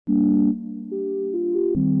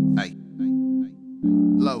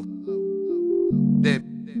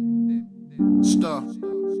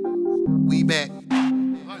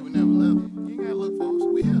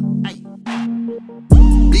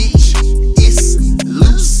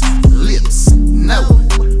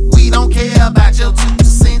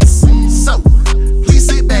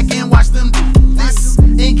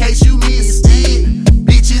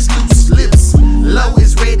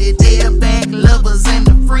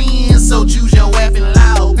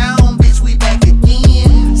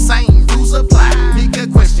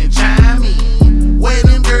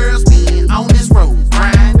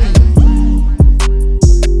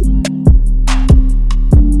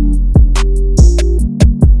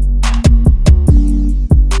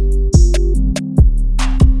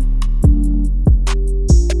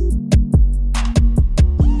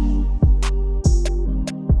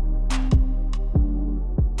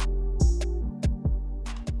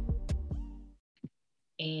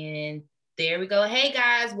And there we go. Hey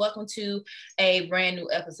guys, welcome to a brand new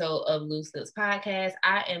episode of Loose Lips Podcast.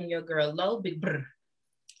 I am your girl Lo, Big Brr.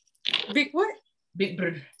 Big what? Big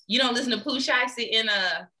Brr. You don't listen to Pooh Shiesty in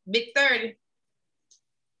Big 30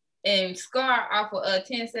 and Scar off of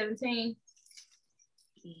 1017.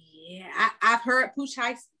 Yeah, I've heard Pooh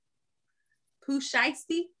Shiesty.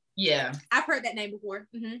 Yeah, I've heard that name before.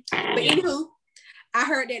 Mm-hmm. But anywho, I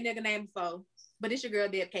heard that nigga name before. But it's your girl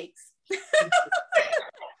Deb Cakes.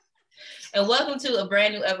 And welcome to a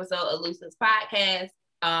brand new episode of Loose Lips Podcast.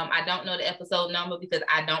 I don't know the episode number because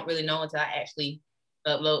I don't really know until I actually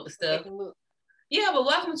upload the stuff. Yeah, but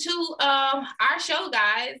welcome to our show,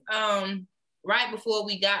 guys. Right before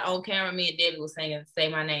we got on camera, me and Debbie was singing "Say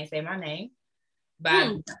My Name, Say My Name"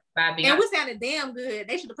 by Beyonce. And we sounded damn good.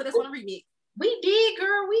 They should have put us on a remix. We did,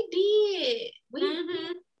 girl. We did. We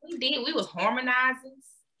did. We was harmonizing.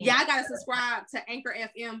 Y'all gotta subscribe to Anchor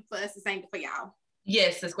FM for us to sing it for y'all.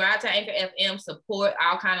 Yes, subscribe to Anchor FM. Support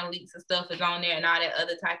all kind of links and stuff is on there and all that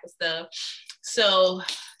other type of stuff. So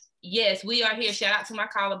yes, we are here. Shout out to my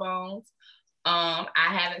collarbones. I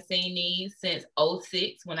haven't seen these since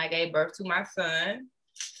 2006 when I gave birth to my son.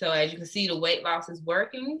 So as you can see, the weight loss is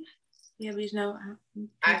working. Yeah, but you know,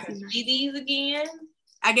 I can see these again.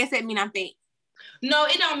 I guess that mean I'm fat. No,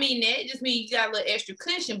 it don't mean that. It just means you got a little extra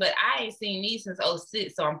cushion, but I ain't seen these since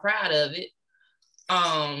 2006, so I'm proud of it.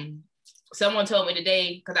 Someone told me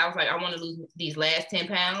today, because I was like, I want to lose these last 10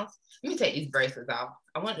 pounds. Let me take these bracelets off.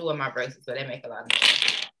 I want to wear my bracelets, but they make a lot of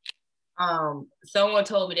noise. Someone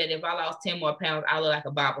told me that if I lost 10 more pounds, I look like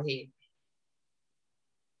a bobblehead.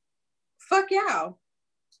 Fuck y'all.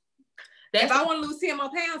 If I want to lose 10 more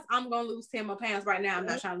pounds, I'm going to lose 10 more pounds right now. I'm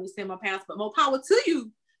not trying to lose 10 more pounds, but more power to you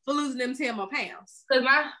for losing them 10 more pounds. Because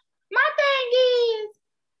my thing is...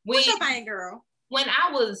 What's your thing, girl? When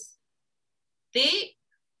I was thick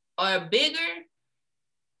or bigger,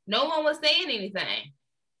 no one was saying anything.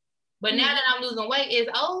 But now that I'm losing weight, it's,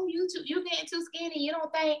 oh, you getting too skinny. You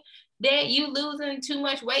don't think that you losing too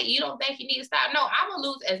much weight. You don't think you need to stop. No, I'm going to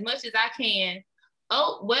lose as much as I can.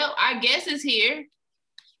 Oh, well, I guess it's here.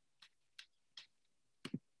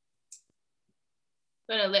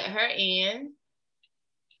 Gonna let her in.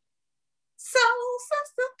 So,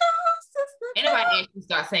 sister. Anybody actually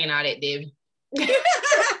start saying all that, Debbie?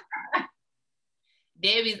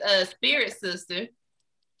 Debbie's spirit sister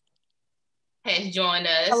has joined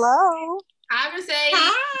us. Hello. Hi, Mercedes.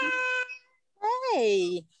 Hi.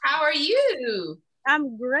 Hey. How are you?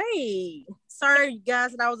 I'm great. Sorry,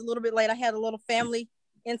 guys, that I was a little bit late. I had a little family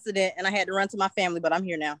incident and I had to run to my family, but I'm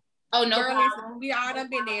here now. Oh, no Girl, problem. we all done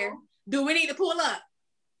been there. Do we need to pull up?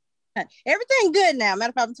 Everything good now.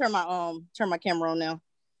 Matter of fact, I'm turn my camera on now. If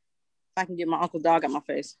I can get my Uncle Dog out my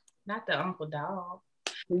face. Not the Uncle Dog.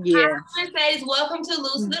 Yeah. Hi, Mercedes. Welcome to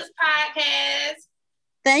Loose Lips Podcast.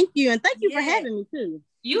 Thank you. And thank you for having me too.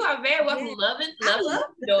 You are very welcome. Yeah. Love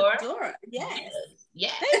Dora. Yes.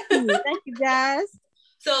 Yes. Thank you guys.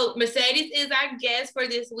 So Mercedes is our guest for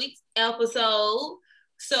this week's episode.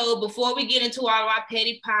 So before we get into all of our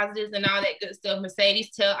petty positives and all that good stuff,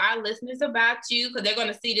 Mercedes, tell our listeners about you because they're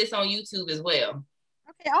going to see this on YouTube as well.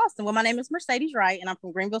 Okay, awesome. Well, my name is Mercedes Wright and I'm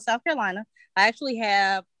from Greenville, South Carolina. I actually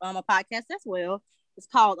have a podcast as well. It's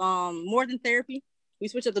called More Than Therapy. We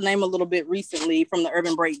switched up the name a little bit recently from the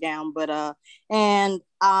Urban Breakdown, but I'm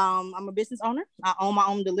a business owner. I own my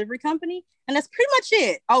own delivery company, and that's pretty much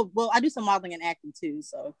it. Oh, well, I do some modeling and acting too,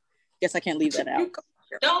 so guess I can't leave that out.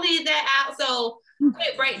 Don't leave that out. So,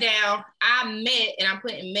 quick breakdown. I met, and I'm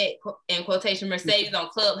putting met in quotation, Mercedes on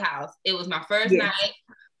Clubhouse. It was my first night.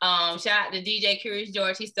 Shout out to DJ Curious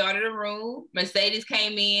George. He started a room. Mercedes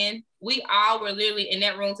came in. We all were literally in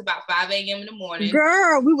that room to about 5 a.m. in the morning.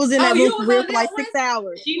 Girl, we was in that room for real for like 6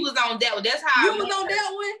 hours. She was on that one. That's how you was on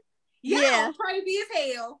that one? Yeah. Crazy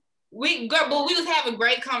as hell. But we was having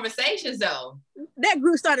great conversations though. That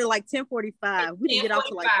group started like 10:45. We didn't get off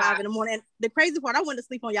till like 5 in the morning. And the crazy part, I went to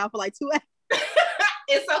sleep on y'all for like 2 hours.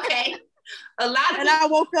 It's okay. I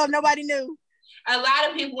woke up, nobody knew. A lot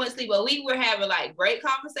of people went to sleep, but we were having like great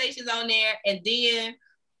conversations on there. And then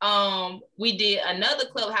we did another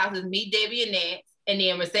Clubhouse with me, Debbie, and Nance. And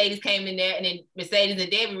then Mercedes came in there, and then Mercedes and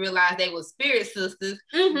Debbie realized they were spirit sisters.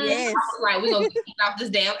 Mm-hmm. Yes. I was like, we're gonna get off this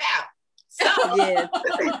damn app. So yes.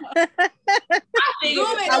 I figured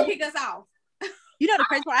I'll kick us off. You know the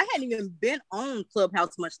crazy part, I hadn't even been on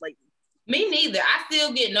Clubhouse much lately. Me neither. I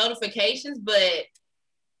still get notifications, but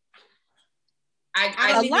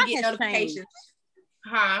I don't even get notifications. Changed.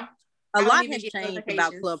 Huh? A lot has changed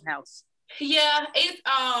about Clubhouse. Yeah, it's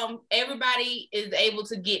everybody is able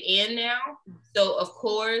to get in now. So of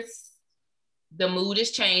course, the mood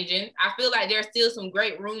is changing. I feel like there's still some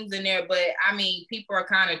great rooms in there, but I mean, people are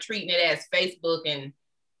kind of treating it as Facebook and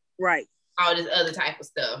right, all this other type of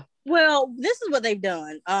stuff. Well, this is what they've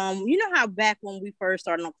done. You know how back when we first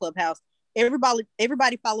started on Clubhouse,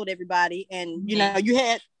 everybody followed everybody, and you know, you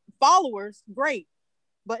had followers, great,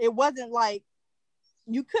 but it wasn't like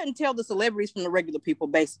you couldn't tell the celebrities from the regular people,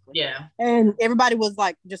 basically. Yeah. And everybody was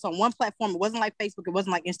like just on one platform. It wasn't like Facebook. It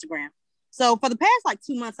wasn't like Instagram. So for the past like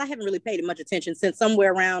 2 months, I haven't really paid much attention since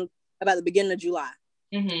somewhere around about the beginning of July.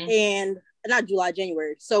 And not July,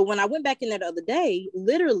 January. So when I went back in there the other day,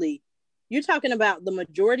 literally, you're talking about the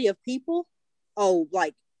majority of people,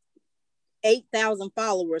 like 8,000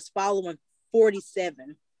 followers following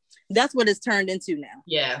 47. That's what it's turned into now.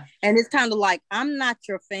 Yeah. And it's kind of like, I'm not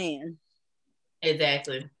your fan.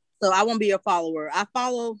 Exactly. So I won't be your follower. I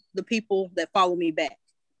follow the people that follow me back.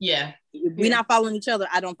 Yeah. If we're not following each other,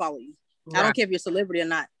 I don't follow you. Right. I don't care if you're a celebrity or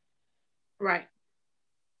not. Right.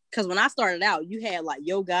 Because when I started out, you had like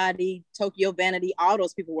Yo Gotti, Tokyo Vanity, all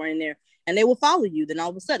those people were in there, and they will follow you. Then all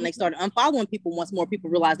of a sudden, they started unfollowing people once more people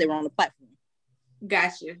realized they were on the platform.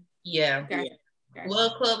 Gotcha. Yeah. Gotcha.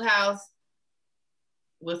 Well, Clubhouse,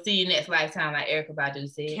 we'll see you next lifetime, like Erykah Badu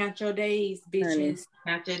said. Count your days, bitches.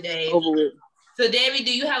 Count your days. Over with. So, Debbie,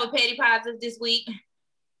 do you have a petty positive this week?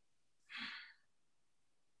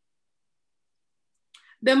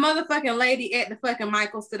 The motherfucking lady at the fucking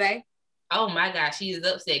Michaels today. Oh my God, she is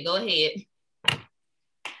upset. Go ahead.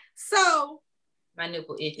 So, my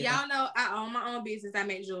nipple itching. Y'all know I own my own business. I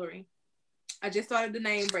make jewelry. I just started the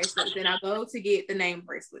name bracelets, and I go to get the name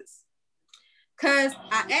bracelets because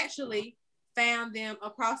I actually found them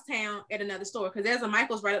across town at another store. Because there's a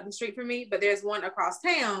Michaels right up the street from me, but there's one across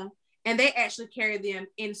town, and they actually carry them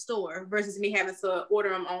in store versus me having to order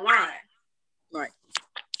them online. Right.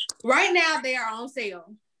 Right now, they are on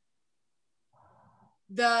sale.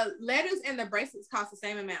 The letters and the bracelets cost the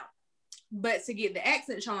same amount, but to get the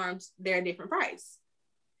accent charms, they're a different price.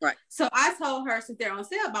 Right. So I told her, since they're on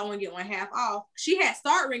sale, buy one, get one half off. She had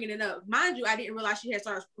started ringing it up. Mind you, I didn't realize she had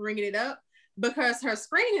started ringing it up because her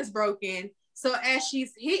screen is broken. So as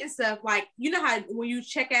she's hitting stuff, like, you know how when you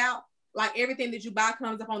check out, like everything that you buy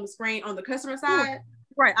comes up on the screen on the customer side?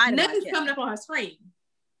 Right. Nothing's coming up on her screen.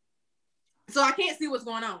 So I can't see what's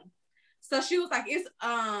going on. So she was like, it's,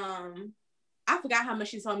 I forgot how much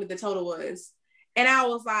she told me the total was. And I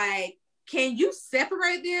was like, can you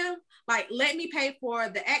separate them? Like, let me pay for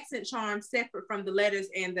the accent charm separate from the letters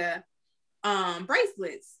and the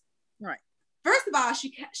bracelets. Right. First of all,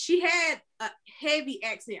 she had a heavy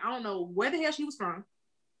accent. I don't know where the hell she was from,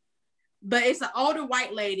 but it's an older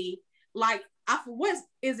white lady. Like, what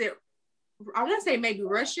is it? I want to say maybe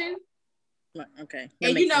Russian. Okay.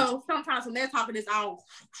 And you know, sense. Sometimes when they're talking, it's all.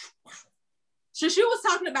 So she was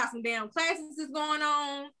talking about some damn classes that's going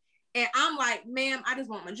on. And I'm like, ma'am, I just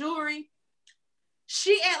want my jewelry.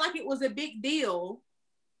 She acted like it was a big deal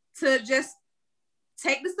to just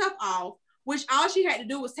take the stuff off, which all she had to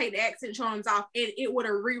do was take the accent charms off, and it would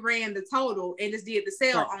have reran the total and just did the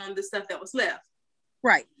sale on the stuff that was left.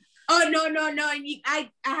 Right. Oh, no. I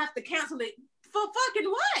have to cancel it. For fucking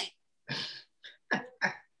what?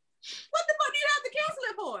 What the fuck do you have to cancel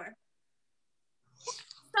it for?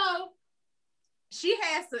 So she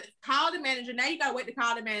has to call the manager. Now you gotta wait to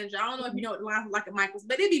call the manager. I don't know if you know what the line like at Michael's,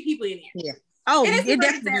 but it'd be people in there. Yeah. Oh, it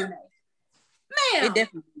definitely. Ma'am. It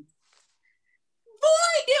definitely.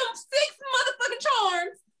 Boy, them 6 motherfucking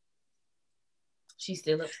charms. She's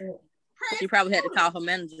still upset. She probably had to call her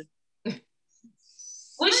manager.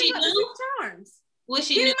 What she do? Charms. What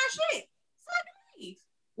she Give knew? me my shit. So I can leave.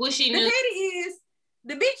 What she the knew? petty is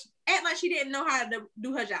the bitch act like she didn't know how to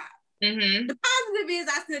do her job. Mm-hmm. The positive is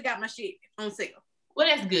I still got my shit on sale. Well,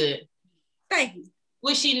 that's good. Thank you.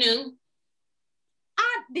 What she knew?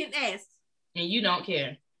 I didn't ask. And you don't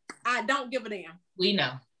care. I don't give a damn. We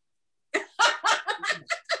know.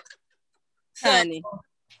 Honey.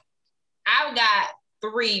 I've got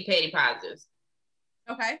 3 petty positives.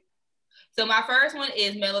 Okay. So my first one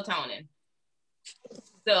is melatonin.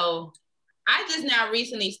 So I just now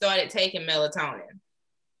recently started taking melatonin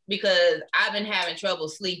because I've been having trouble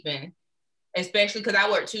sleeping, especially because I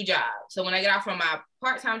work 2 jobs. So when I get off from my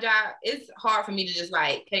part-time job, it's hard for me to just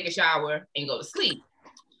like take a shower and go to sleep.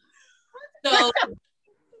 So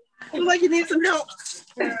I'm like, you need some help.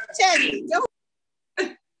 Teddy, go.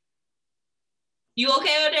 You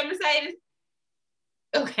okay with that, Mercedes?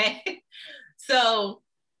 Okay. So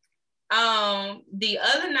the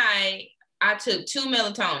other night I took 2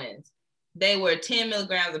 melatonins. They were 10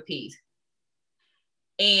 milligrams apiece.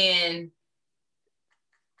 And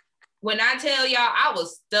when I tell y'all I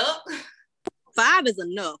was stuck. 5 is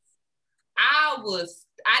enough.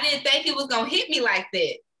 I didn't think it was gonna hit me like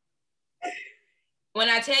that. When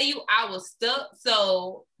I tell you I was stuck,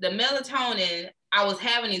 so the melatonin, I was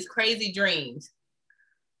having these crazy dreams.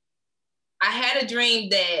 I had a dream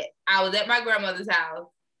that I was at my grandmother's house.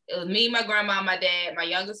 It was me, my grandma, my dad, my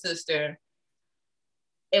younger sister.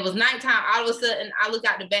 It was nighttime. All of a sudden, I look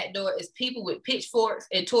out the back door. It's people with pitchforks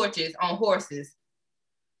and torches on horses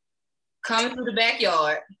coming through the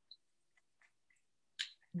backyard.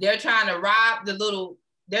 They're trying to rob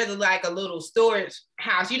there's like a little storage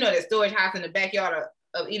house. You know that storage house in the backyard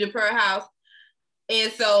of Edith Pearl House.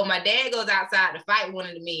 And so my dad goes outside to fight one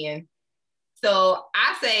of the men. So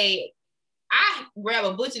I grab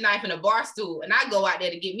a butcher knife and a bar stool and I go out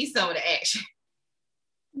there to get me some of the action.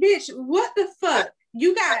 Bitch, what the fuck?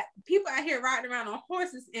 You got people out here riding around on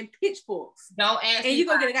horses and pitchforks. Don't ask me. And you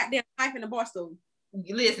go get a goddamn knife and a bar stool.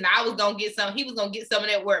 Listen, I was gonna get some. He was gonna get some of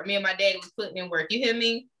that work. Me and my daddy was putting in work. You hear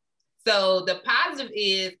me? So the positive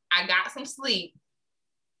is I got some sleep.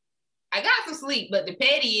 But the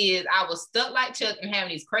petty is I was stuck like Chuck and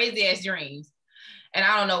having these crazy ass dreams. And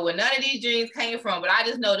I don't know where none of these dreams came from, but I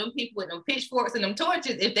just know them people with them pitchforks and them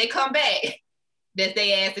torches, if they come back, that's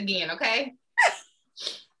their ass again, okay?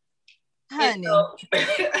 Honey. So,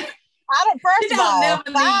 I don't, first of all,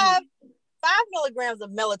 5 milligrams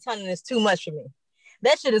of melatonin is too much for me.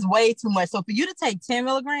 That shit is way too much. So for you to take 10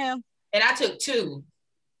 milligrams. And I took 2.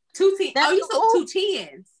 2 10. Oh, you took 2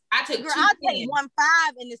 10s. I took 2 I'll take 1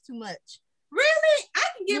 5 and it's too much. Really? I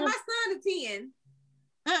can give my son a 10.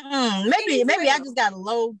 Maybe I just got a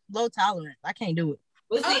low tolerance. I can't do it.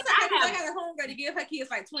 Well, see, I got a homegirl to give her kids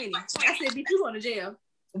like 20. I said, bitch, you going to jail.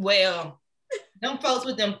 Well, them folks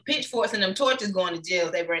with them pitchforks and them torches going to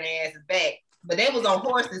jail, they bring their asses back. But they was on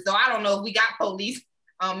horses, so I don't know if we got police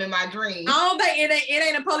in my dreams. I don't think it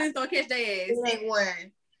ain't a police gonna catch their ass. It ain't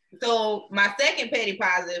one. So my second petty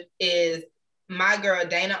positive is my girl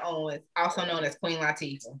Dana Owens, also known as Queen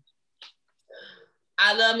Latifah.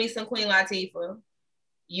 I love me some Queen Latifah.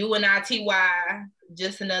 UNITY,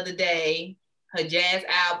 Just Another Day, her jazz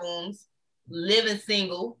albums, Living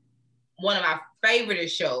Single, one of my favorite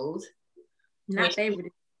shows. Not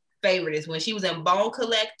favorite. Favorite is when she was in Bone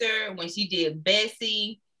Collector, when she did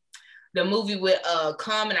Bessie, the movie with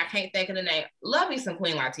Common, I can't think of the name. Love me some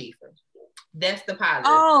Queen Latifah. That's the positive.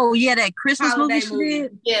 Oh yeah, that Christmas movie she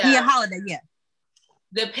did. Yeah, Holiday. Yeah.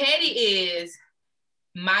 The petty is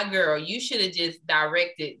my girl. You should have just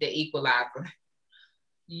directed The Equalizer.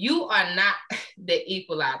 You are not the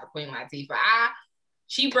Equalizer, Queen Latifah.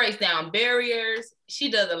 She breaks down barriers. She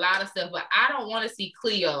does a lot of stuff, but I don't want to see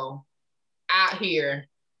Cleo out here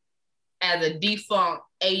as a defunct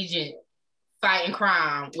agent fighting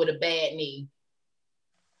crime with a bad knee.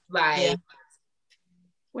 Like, yeah.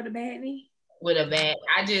 With a bad knee? With a bad,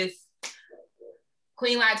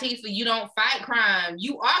 Queen Latifah, you don't fight crime.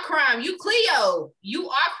 You are crime. You Cleo. You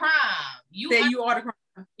are crime. You are the crime.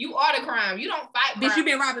 You are the crime. You don't fight crime. Bitch, you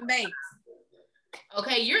been robbing banks.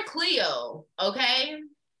 Okay, you're Cleo. Okay?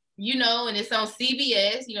 You know, and it's on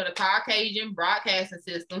CBS, you know, the Caucasian Broadcasting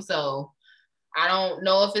System. So I don't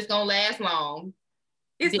know if it's going to last long.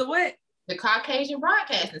 It's the what? The Caucasian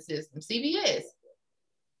Broadcasting System, CBS.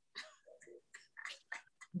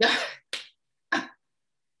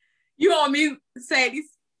 You on mute, Sadie.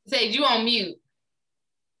 Sadie, you on mute.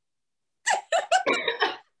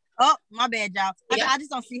 Oh, my bad, y'all. Yeah. I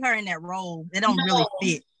just don't see her in that role. It don't really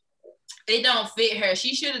fit. It don't fit her.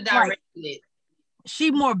 She should have directed it.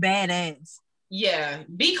 She more badass. Yeah.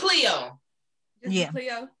 Be Cleo. Just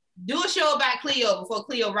Cleo. Do a show about Cleo before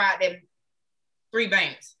Cleo robbed them 3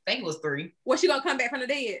 banks. I think it was 3. Was she gonna come back from the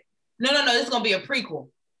dead? No. It's gonna be a prequel.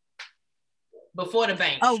 Before the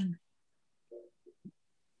bank. Oh.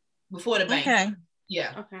 Before the bank. Okay.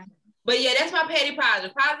 Yeah. Okay. But yeah, that's my petty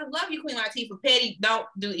positive. Positive, love you, Queen Latifah. Petty, don't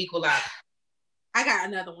do Equalizer. I got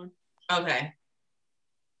another one. Okay.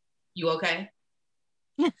 You okay?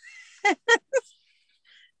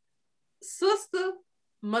 Sister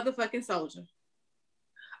motherfucking Soldier.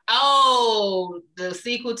 Oh, the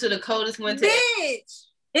sequel to The Coldest Winter. Bitch!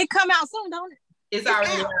 It come out soon, don't it? It's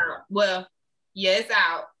already out. Well, yeah, it's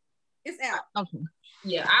out. It's out. Okay.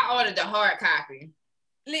 Yeah, I ordered the hard copy.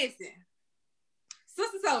 Listen.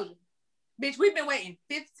 Sister Soldier. Bitch, we've been waiting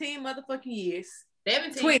 15 motherfucking years.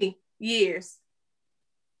 17. 20 years.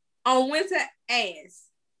 On Winter ass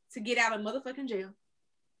to get out of motherfucking jail.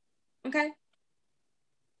 Okay?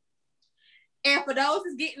 And for those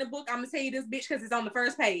that's getting the book, I'm gonna tell you this, bitch, because it's on the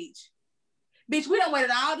first page. Bitch, we done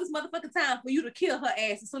waited all this motherfucking time for you to kill her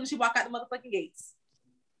ass as soon as she walk out the motherfucking gates.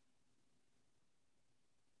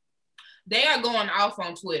 They are going off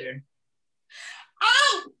on Twitter.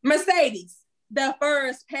 Oh, Mercedes. The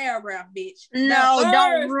first paragraph, bitch. No,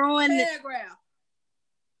 don't ruin it. Paragraph.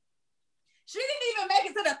 She didn't even make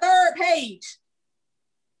it to the third page.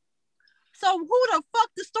 So who the fuck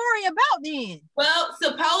the story about then? Well,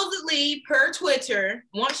 supposedly per Twitter,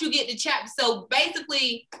 once you get to chapter, so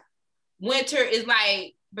basically Winter is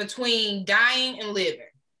like between dying and living.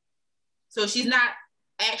 So she's not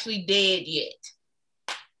actually dead yet.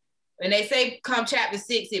 And they say come chapter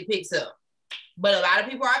 6, it picks up. But a lot of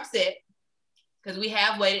people are upset because we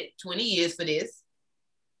have waited 20 years for this.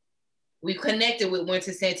 We connected with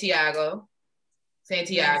Winter Santiago.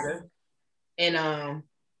 Yes. And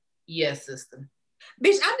yes, sister.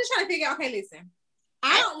 Bitch, I'm just trying to figure out, okay, listen.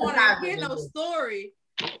 I don't want to hear no story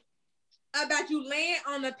about you laying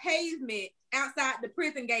on the pavement outside the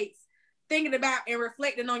prison gates thinking about and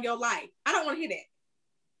reflecting on your life. I don't want to hear that.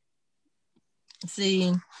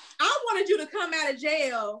 See, I wanted you to come out of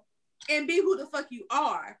jail and be who the fuck you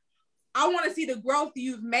are. I want to see the growth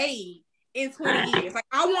you've made in 20 years. Like,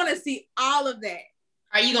 I want to see all of that.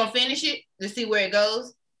 Are you going to finish it to see where it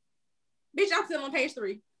goes? Bitch, I'm still on page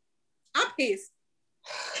 3. I'm pissed.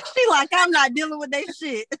 She like, I'm not dealing with that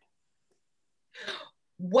shit.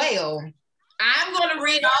 Well, I'm going to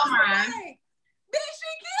read all mine. Bitch, she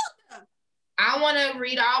killed them. I want to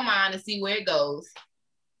read all mine to see where it goes.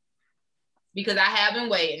 Because I have been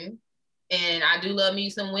waiting. And I do love me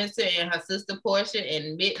some Winter and her sister Portia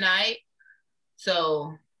and Midnight.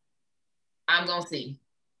 So I'm going to see.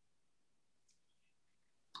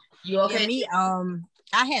 You okay? Yeah, me,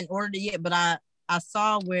 I hadn't ordered it yet, but I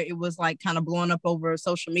saw where it was like kind of blowing up over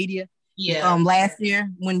social media. Yeah. Last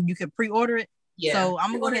year when you could pre-order it. Yeah. So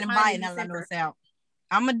I'm gonna go ahead and buy it now that I know it's out.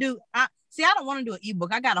 I'm gonna do. I don't want to do an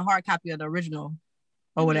ebook. I got a hard copy of the original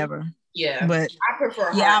or whatever. Yeah. But I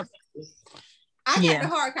prefer hard. I got the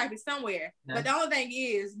hard copy somewhere. Yeah. But the only thing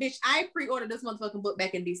is, bitch, I pre-ordered this motherfucking book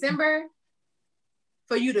back in December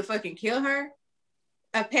for you to fucking kill her.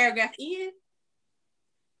 A paragraph in.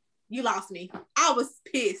 You lost me. I was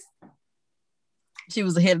pissed. She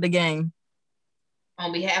was ahead of the game.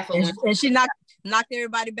 On behalf of and she knocked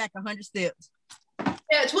everybody back 100 steps.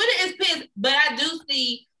 Yeah, Twitter is pissed, but I do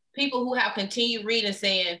see people who have continued reading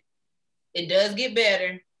saying it does get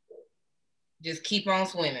better. Just keep on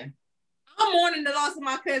swimming. I'm mourning the loss of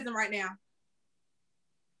my cousin right now.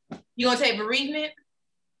 You gonna take bereavement?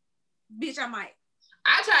 Bitch, I might.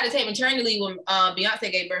 I tried to take maternity leave when Beyonce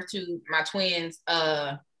gave birth to my twins,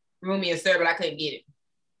 Rumi and Sir, but I couldn't get it.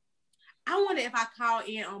 I wonder if I call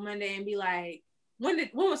in on Monday and be like, when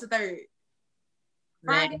was the 3rd?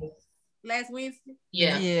 Friday? Last Wednesday?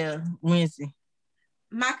 Yeah, Wednesday.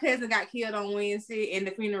 My cousin got killed on Wednesday and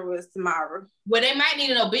the funeral was tomorrow. Well, they might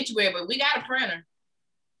need an obituary, but we got a printer.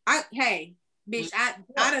 Hey, bitch, I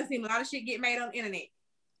done seen a lot of shit get made on the internet.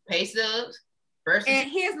 Pay stubs.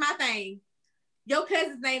 And here's my thing. Your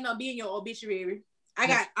cousin's name don't be in your obituary.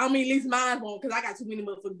 At least mine won't, because I got too many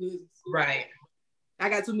motherfucking cousins. Right. I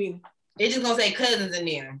got too many. It's just gonna say cousins in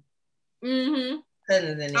there. Mm-hmm.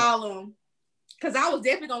 Cousins in there. All of them. Because I was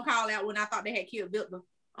definitely gonna call out when I thought they had killed Viltner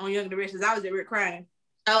on Young Directions. I was at crying.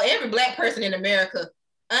 Oh, every black person in America.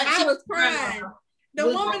 I was crying. The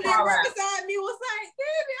woman that right beside me was like,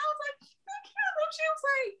 Baby, I was like, they killed him. She was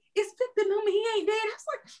like, it's Viltner, he ain't dead. I was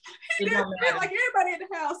like, he dead. Like everybody in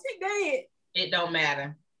the house, he dead. It don't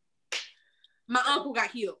matter. My uncle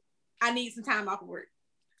got killed. I need some time off of work.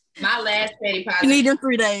 My last petty positive. You need them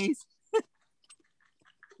 3 days.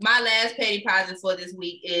 My last petty positive for this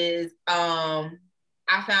week is I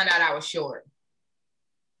found out I was short.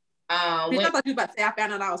 I thought you were about to say I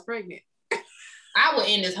found out I was pregnant. I will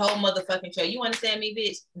end this whole motherfucking show. You understand me,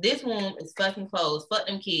 bitch? This womb is fucking closed. Fuck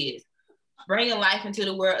them kids. Bringing life into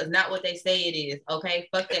the world is not what they say it is. Okay?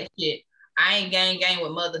 Fuck that shit. I ain't gang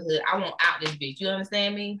with motherhood. I want out this bitch. You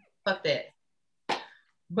understand me? Fuck that.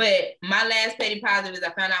 But my last petty positive is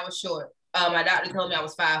I found out I was short. My doctor told me I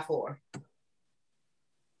was 5'4".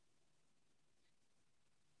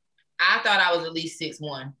 I thought I was at least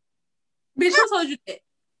 6'1". Bitch, who told you that?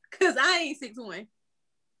 Because I ain't 6'1".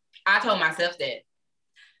 I told myself that.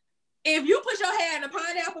 If you put your hair in a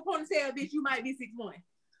pineapple ponytail, bitch, you might be 6'1".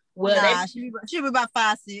 Well, she be about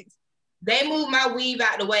 5'6". They moved my weave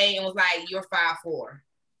out the way and was like, "You're 5'4".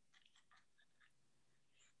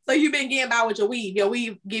 So you've been getting by with your weave. Your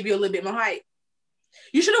weave give you a little bit more height.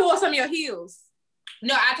 You should have wore some of your heels.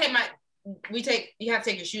 No, you have to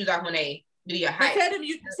take your shoes off when they do your height. But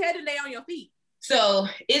tell them they on your feet. So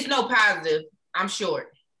it's no positive. I'm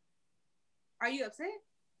short. Are you upset?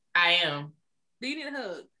 I am. Do you need a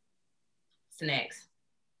hug? Snacks.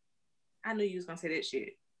 I knew you was gonna say that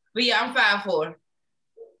shit. But yeah, I'm 5'4".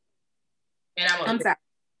 And I'm sorry.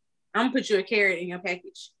 I'm gonna put you a carrot in your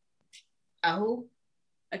package. A who?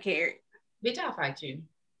 A carrot. Bitch, I'll fight you.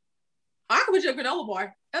 I can put you a granola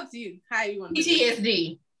bar. Up to you. How you want to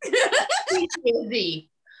PTSD. PTSD.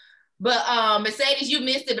 But Mercedes, you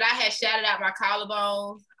missed it, but I had shouted out my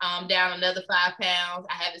collarbones. Down another 5 pounds.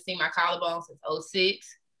 I haven't seen my collarbones since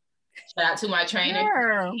 2006. Shout out to my trainer.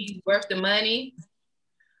 Girl. He's worth the money.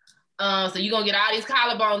 So you're gonna get all these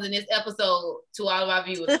collarbones in this episode to all of our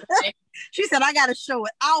viewers. Okay? She said I gotta show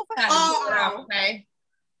it off. Okay.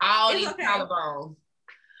 All these collarbones.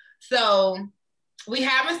 So we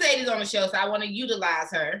have Mercedes on the show, so I want to utilize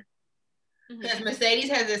her. Because Mercedes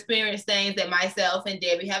has experienced things that myself and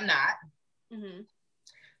Debbie have not.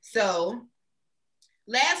 So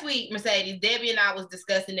last week, Mercedes, Debbie and I was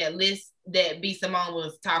discussing that list that B. Simone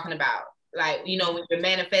was talking about. Like, you know, when you're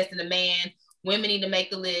manifesting a man, women need to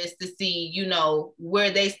make a list to see, you know,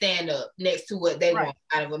 where they stand up next to what they want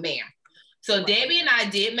out of a man. So Debbie and I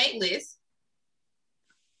did make lists.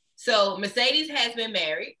 So Mercedes has been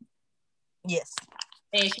married. Yes.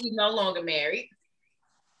 And she's no longer married.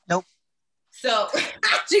 Nope. So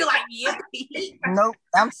she like, yeah. Nope.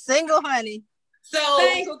 I'm single, honey. So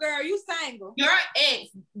single, girl, you single. Your ex,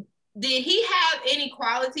 did he have any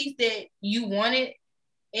qualities that you wanted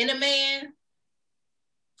in a man?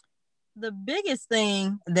 The biggest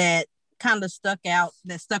thing that kind of stuck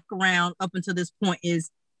around up until this point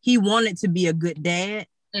is he wanted to be a good dad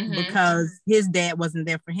because his dad wasn't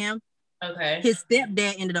there for him. Okay. His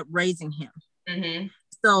stepdad ended up raising him.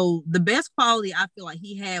 So the best quality I feel like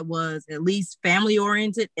he had was at least family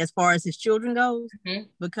oriented as far as his children goes,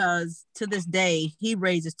 because to this day he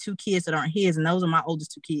raises 2 kids that aren't his, and those are my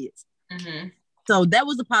oldest 2 kids. So that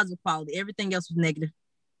was a positive quality. Everything else was negative.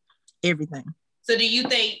 Everything. So do you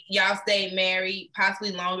think y'all stayed married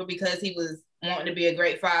possibly longer because he was wanting to be a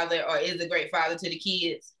great father, or is a great father to the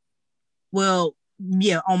kids? Well,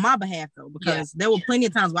 yeah, on my behalf though, because there were plenty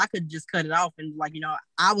of times where I could just cut it off and, like, you know,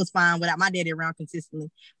 I was fine without my daddy around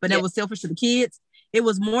consistently, but that was selfish to the kids. It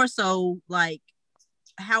was more so like,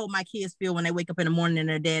 how would my kids feel when they wake up in the morning and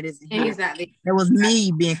their dad isn't here? Exactly. It was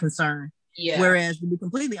me being concerned. Yeah. Whereas, to be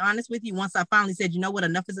completely honest with you, once I finally said, you know what,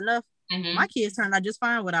 enough is enough, my kids turned out just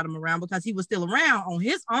fine without him around, because he was still around on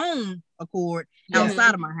his own accord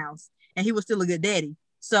outside of my house, and he was still a good daddy.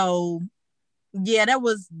 So yeah, that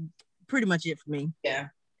was pretty much it for me.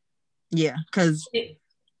 Yeah, because I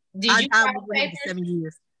was with him for 7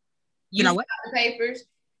 years. You know what? The papers?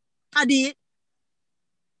 I did.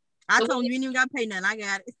 I told him, you ain't even got to pay nothing. I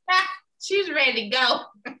got it. She's ready to go.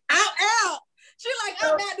 Out. She like,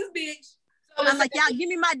 I'm not this bitch. So I'm like, y'all give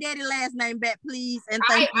me my daddy last name back, please, and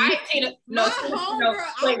thank you. Tina Turner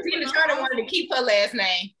wanted to keep her last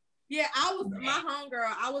name. Yeah, I was my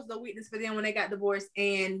homegirl. I was the witness for them when they got divorced,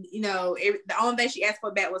 and you know, the only thing she asked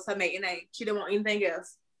for back was her maiden name. She didn't want anything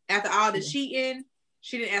else. After all the cheating,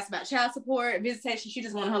 she didn't ask about child support, visitation. She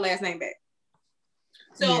just wanted her last name back.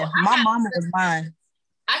 So my mama was mine.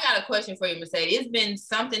 I got a question for you, Mercedes. It's been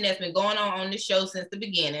something that's been going on this show since the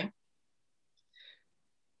beginning.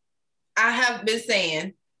 I have been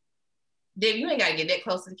saying, Deb, you ain't got to get that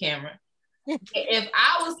close to the camera. If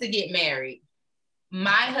I was to get married, my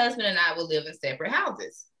husband and I will live in separate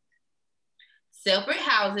houses. Separate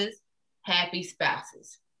houses, happy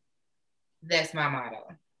spouses. That's my motto.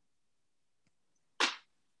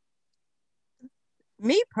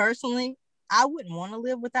 Me personally, I wouldn't want to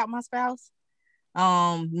live without my spouse.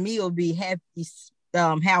 Me will be happy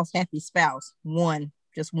house, happy spouse.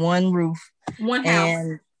 Just one roof. One house.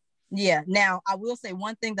 And yeah. Now, I will say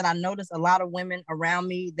one thing that I notice a lot of women around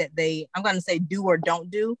me that I'm going to say do or don't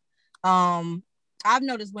do. I've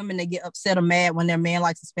noticed women that get upset or mad when their man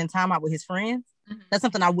likes to spend time out with his friends. That's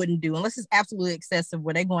something I wouldn't do unless it's absolutely excessive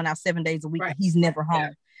where they're going out 7 days a week and he's never home. Yeah.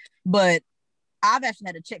 But I've actually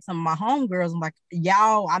had to check some of my homegirls. I'm like,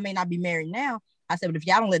 y'all, I may not be married now. I said, but if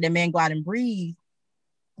y'all don't let that man go out and breathe,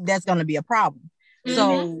 that's going to be a problem.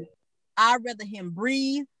 So I'd rather him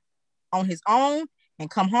breathe on his own and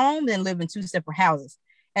come home than live in 2 separate houses.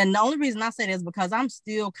 And the only reason I say that is because I'm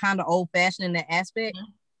still kind of old fashioned in that aspect.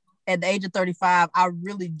 At the age of 35, I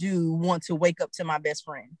really do want to wake up to my best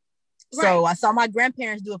friend. So I saw my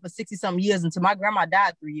grandparents do it for 60 something years until my grandma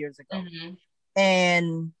died 3 years ago.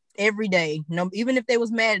 And every day, even if they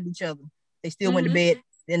was mad at each other, they still went to bed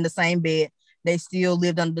in the same bed. They still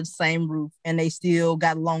lived under the same roof, and they still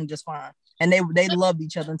got along just fine. And they loved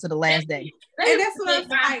each other until the last day. And that's what I'm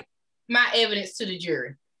like. My evidence to the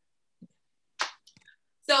jury.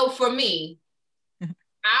 So for me,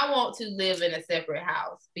 I want to live in a separate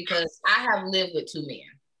house because I have lived with 2 men.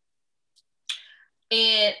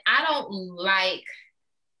 And I don't like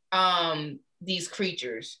these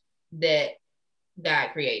creatures that God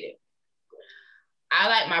created. I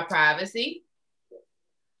like my privacy.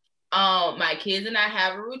 My kids and I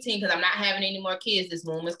have a routine because I'm not having any more kids. This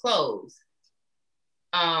room is closed.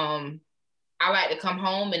 I like to come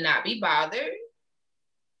home and not be bothered.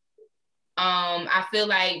 I feel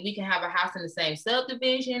like we can have a house in the same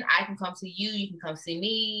subdivision. I can come to you. You can come see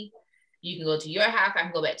me. You can go to your house. I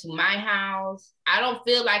can go back to my house. I don't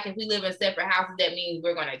feel like if we live in separate houses, that means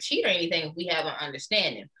we're going to cheat or anything if we have an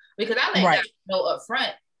understanding. Because I let guys know up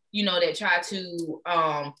front, you know, that try to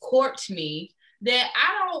court me, that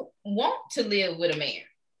I don't want to live with a man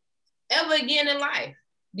ever again in life.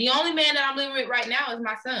 The only man that I'm living with right now is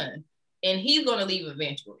my son, and he's going to leave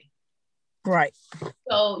eventually. Right.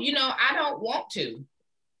 So, you know, I don't want to.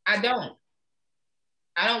 I don't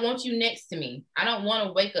want you next to me. I don't want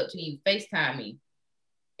to wake up to you, FaceTime me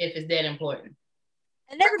if it's that important.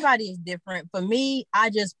 And everybody is different. For me, I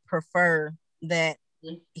just prefer that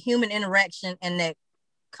human interaction and that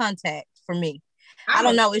contact for me. I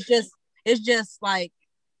don't know. It's just like,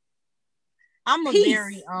 I'm a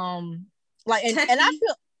very, like, and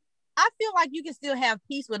I feel like you can still have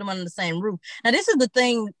peace with them under the same roof. Now, this is the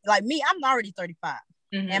thing, like me, I'm already 35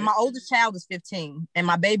 and my oldest child is 15 and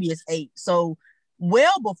my baby is 8. So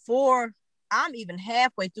well before I'm even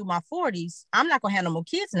halfway through my 40s, I'm not going to have no more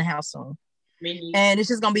kids in the house soon. Really? And it's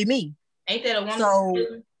just going to be me. Ain't that a wonderful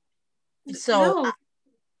feeling? So no.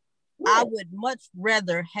 I would much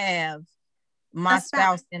rather have my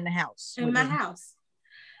spouse in the house. In my house.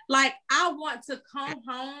 Like, I want to come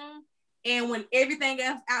home, and when everything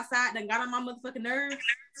else outside done got on my motherfucking nerves,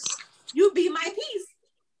 you be my peace.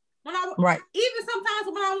 Even sometimes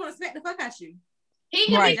when I want to smack the fuck out you. He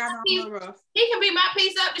can be my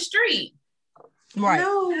piece up the street. Right.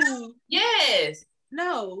 No. Yes.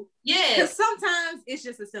 No. Yes. Because sometimes it's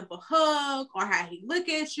just a simple hug, or how he look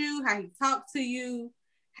at you, how he talk to you,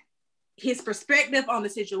 his perspective on the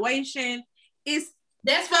situation.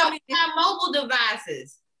 That's why we have mobile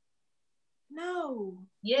devices. No.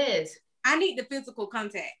 Yes. I need the physical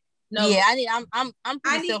contact. No. Yeah, I'm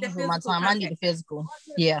pretty selfish with my time. I need the physical.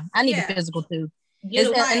 Yeah, I need the physical too.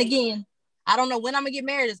 And again, I don't know when I'm gonna get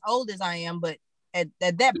married as old as I am, but at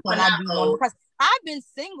that point I do want to. I've been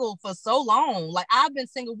single for so long. Like, I've been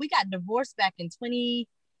single. We got divorced back in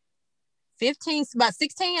 2015, about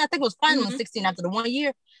 16. I think it was finally 16 after the 1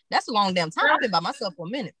 year. That's a long damn time. I've been by myself for a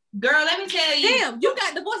minute. Girl, let me tell you. Damn, you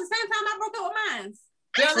got divorced the same time I broke up with mine.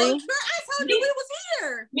 Girl, I told you we was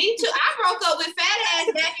here. Me too. I broke up with Fat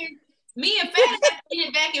Ass back in. Me and Fat Ass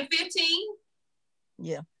did back in 15.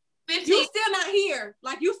 Yeah. 15. You still not here.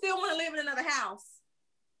 Like, you still want to live in another house.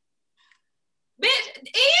 Bitch,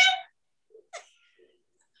 Ian?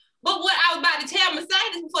 But what I was about to tell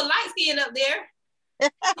Mercedes before light skin up there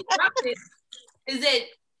is that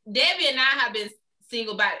Debbie and I have been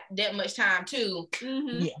single about that much time too.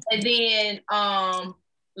 Mm-hmm. Yeah. And then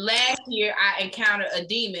last year I encountered a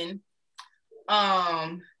demon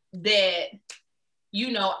that,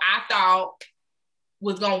 you know, I thought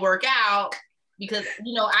was gonna work out because,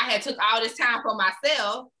 you know, I had took all this time for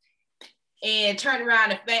myself and turned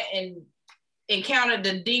around and encountered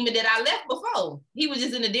the demon that I left before. He was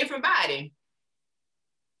just in a different body.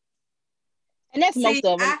 And that's most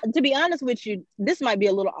of them. To be honest with you, this might be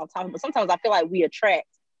a little off topic, but sometimes I feel like we attract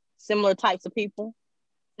similar types of people.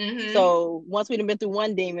 Mm-hmm. So once we've been through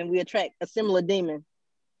one demon, we attract a similar demon,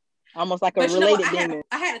 almost like a related demon.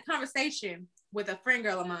 I had a conversation with a friend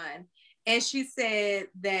girl of mine, and she said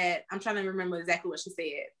that, I'm trying to remember exactly what she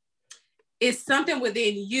said. It's something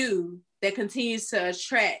within you that continues to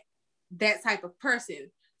attract that type of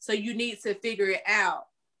person. So you need to figure it out,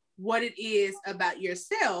 what it is about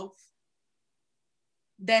yourself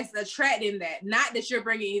that's attracting that. Not that you're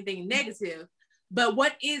bringing anything negative, but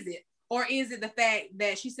what is it? Or is it the fact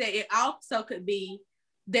that she said it also could be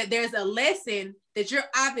that there's a lesson that you're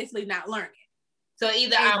obviously not learning. So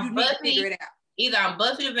either I'm Buffy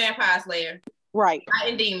the Vampire Slayer, right,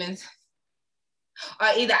 fighting demons, or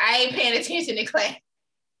either I ain't paying attention in class.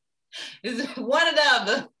 It's one or the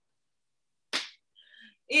other.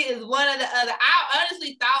 It is one or the other. I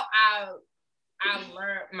honestly thought I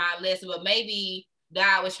learned my lesson, but maybe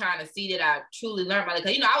God was trying to see that I truly learned my lesson.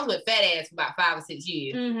 Because, you know, I was with Fat Ass for about 5 or 6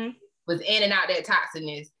 years. Mm-hmm. Was in and out that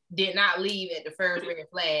toxicness. Did not leave at the first red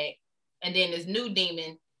flag. And then this new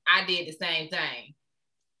demon, I did the same thing.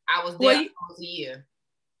 I was there almost a year.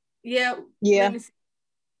 Yeah. Yeah.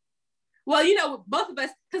 Well, you know, both of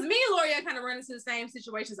us, because me and L'Oreal kind of run into the same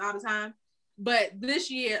situations all the time. But last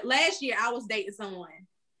year, I was dating someone.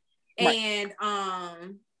 Right. And I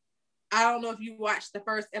don't know if you watched the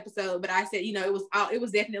first episode, but I said, you know, it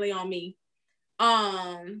was definitely on me.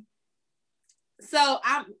 So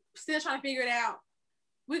I'm still trying to figure it out.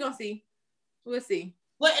 We're gonna see. We'll see.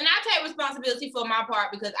 Well, and I take responsibility for my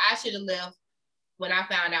part because I should have left when I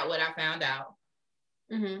found out what I found out.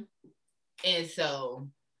 Mm-hmm. And so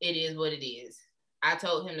it is what it is. I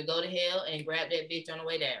told him to go to hell and grab that bitch on the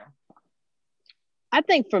way down. I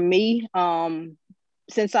think for me,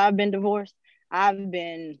 since I've been divorced, I've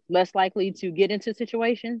been less likely to get into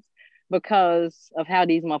situations because of how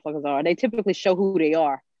these motherfuckers are. They typically show who they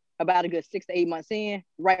are about a good 6 to 8 months in,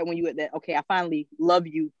 right when you at that, okay, I finally love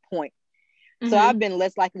you point. So I've been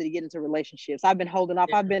less likely to get into relationships. I've been holding off.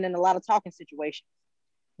 I've been in a lot of talking situations.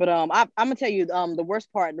 But I'm gonna tell you the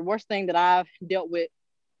worst thing that I've dealt with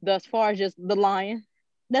thus far is just the lying.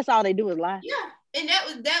 That's all they do is lie. Yeah. And that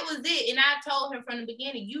was it. And I told him from the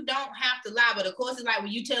beginning, you don't have to lie. But of course, it's like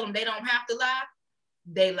when you tell them they don't have to lie,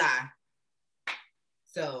 they lie.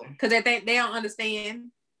 So because they think they don't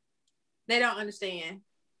understand. They don't understand.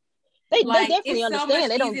 They definitely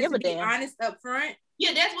understand. They don't give a damn. Honest up front.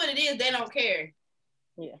 Yeah, that's what it is. They don't care.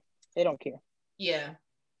 Yeah, they don't care. Yeah.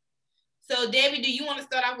 So Debbie, do you want to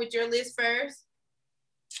start off with your list first?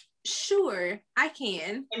 Sure, I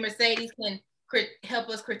can. And Mercedes can help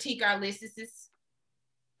us critique our lists.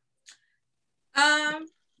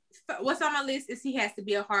 What's on my list is he has to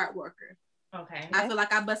be a hard worker. Okay. I feel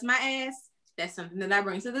like I bust my ass. That's something that I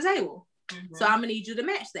bring to the table. Mm-hmm. So I'm gonna need you to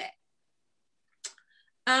match that.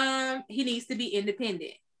 He needs to be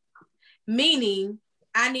independent, meaning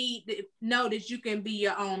I need to know that you can be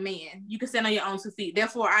your own man. You can stand on your own 2 feet.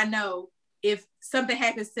 Therefore, I know if something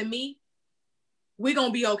happens to me, we're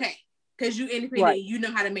gonna be okay because you independent. Right. You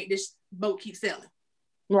know how to make this boat keep sailing.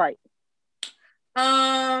 Right.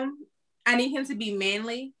 I need him to be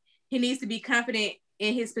manly. He needs to be confident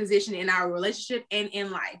in his position in our relationship and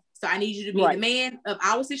in life. So I need you to be the man of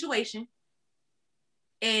our situation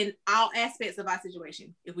and all aspects of our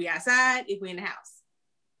situation. If we outside, if we in the house.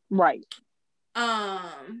 Right.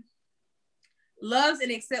 Loves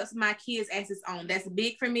and accepts my kids as his own. That's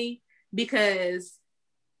big for me because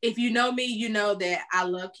if you know me, you know that I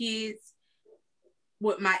love kids.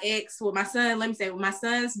 With my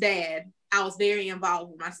son's dad, I was very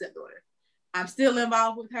involved with my stepdaughter. I'm still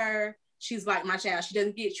involved with her. She's like my child. She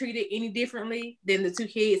doesn't get treated any differently than the 2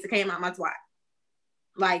 kids that came out my twat.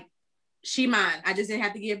 Like, she mine. I just didn't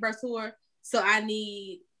have to give birth to her. So I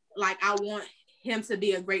want him to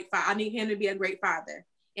be a great father. I need him to be a great father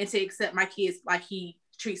and to accept my kids like he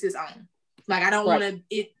treats his own. Like, I don't want to,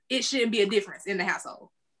 it shouldn't be a difference in the household.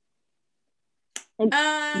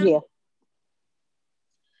 Yeah.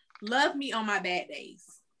 Love me on my bad days.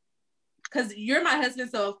 Because you're my husband,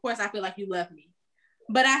 so of course I feel like you love me.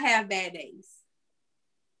 But I have bad days.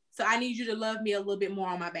 So I need you to love me a little bit more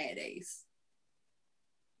on my bad days.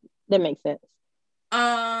 That makes sense.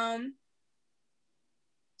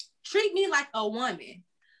 Treat me like a woman.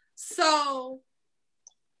 So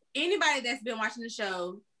anybody that's been watching the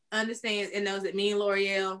show understands and knows that me and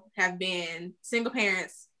L'Oreal have been single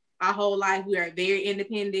parents our whole life. We are very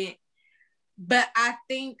independent. But I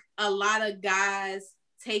think a lot of guys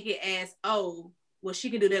take it as, oh, well,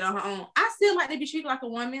 she can do that on her own. I still like to be treated like a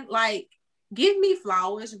woman. Like, give me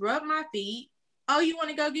flowers, rub my feet. Oh, you want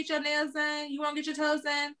to go get your nails done? You want to get your toes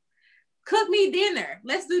done? Cook me dinner.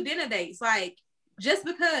 Let's do dinner dates. Like, just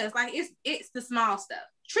because, like, it's the small stuff.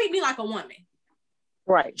 Treat me like a woman.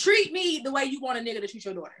 Right. Treat me the way you want a nigga to treat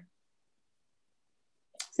your daughter.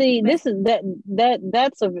 See, this is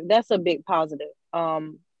that's a big positive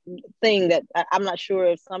thing that I'm not sure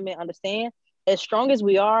if some men understand. As strong as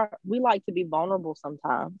we are, we like to be vulnerable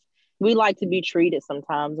sometimes. We like to be treated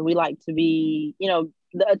sometimes. We like to be, the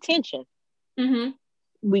attention. Mm-hmm.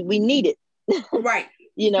 We need it. Right.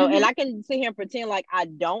 Mm-hmm. And I can sit here and pretend like I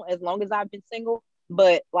don't as long as I've been single,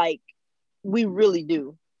 but like we really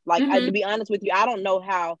do. Like, mm-hmm. To be honest with you, I don't know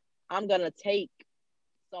how I'm going to take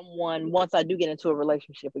someone once I do get into a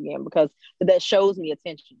relationship again, because that shows me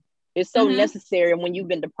attention. It's so mm-hmm. necessary, and when you've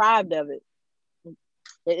been deprived of it,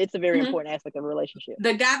 it's a very mm-hmm. important aspect of a relationship.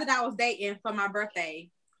 The guy that I was dating for my birthday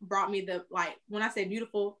brought me when I say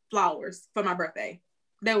beautiful flowers for my birthday.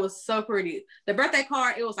 That was so pretty. The birthday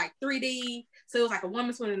card, it was like 3D. So it was like a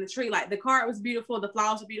woman swimming in the tree. Like, the card was beautiful. The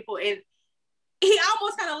flowers were beautiful. And he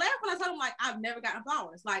almost kind of laughed when I told him, like, I've never gotten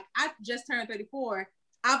flowers. Like, I just turned 34.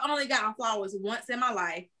 I've only gotten flowers once in my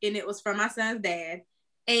life. And it was from my son's dad.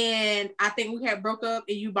 And I think we had broke up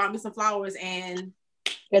and you bought me some flowers, and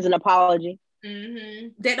as an apology. Mm-hmm.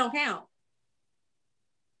 That don't count.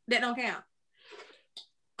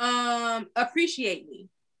 Appreciate me.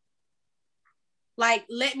 Like,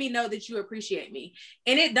 let me know that you appreciate me.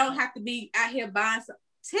 And it don't have to be out here buying some.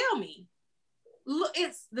 Tell me. Look,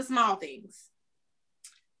 it's the small things.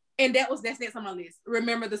 And that's next on my list.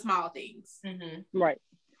 Remember the small things. Mm-hmm. Right.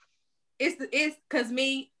 it's because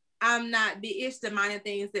me, I'm not it's the minor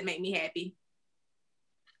things that make me happy.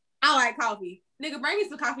 I like coffee. Nigga, bring me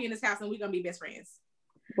some coffee in this house and we're gonna be best friends.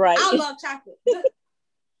 Right. I love chocolate.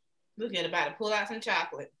 Look at about to pull out some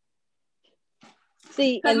chocolate.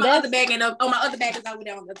 See, and and my that's other bag my other bag is over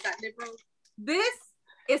there on the side of the room. This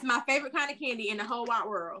is my favorite kind of candy in the whole wide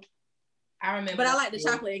world. I remember. But I like the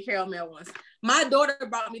chocolate and caramel ones. My daughter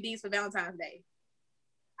brought me these for Valentine's Day.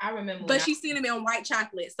 I remember. But she's seen them in white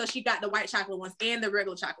chocolate. So she got the white chocolate ones and the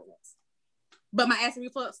regular chocolate ones. But my acid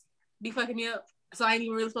reflux be fucking me up. So I ain't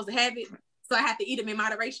even really supposed to have it. So I have to eat them in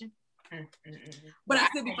moderation. But I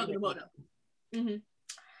still be fucking them up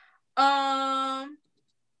though.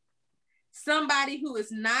 Somebody who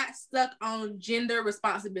is not stuck on gender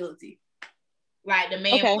responsibility. Like the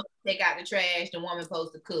man supposed to take out the trash, the woman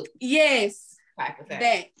supposed to cook. Yes. Type of thing.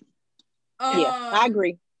 That. Yeah, I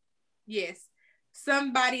agree. Yes.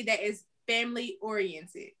 Somebody that is family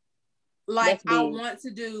oriented. Like I want to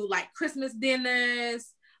do like Christmas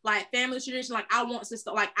dinners, like family tradition. Like I want to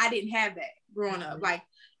start, like I didn't have that growing up. Like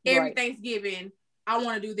every Thanksgiving, I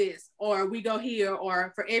want to do this, or we go here,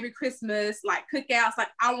 or for every Christmas, like cookouts, like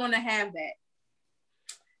I want to have that.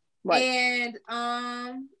 Right. And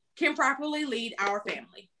can properly lead our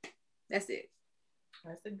family. That's it.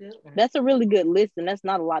 That's a good one. That's a really good list, and that's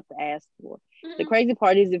not a lot to ask for. The crazy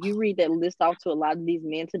part is if you read that list off to a lot of these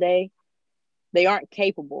men today, they aren't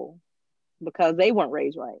capable because they weren't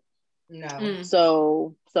raised right. No.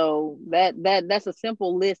 So that's a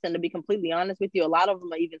simple list, and to be completely honest with you, a lot of them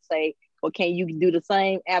even say, well, can you do the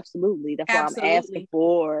same? Absolutely. That's why I'm asking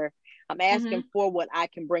for. I'm asking for what I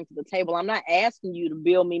can bring to the table. I'm not asking you to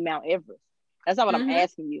build me Mount Everest. That's not what I'm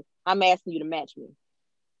asking you. I'm asking you to match me.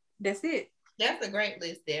 That's it. That's a great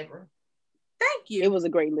list, Deborah. Thank you. It was a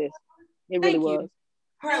great list. It really was.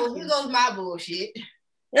 All right, well, here goes my bullshit.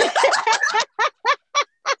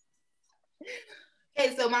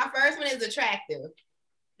 Okay, so my first one is attractive.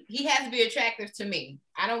 He has to be attractive to me.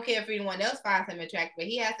 I don't care if anyone else finds him attractive, but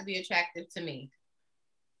he has to be attractive to me.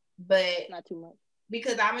 But not too much.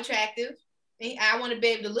 Because I'm attractive, and I want to be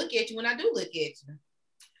able to look at you when I do look at you.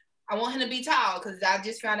 I want him to be tall because I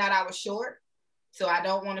just found out I was short. So I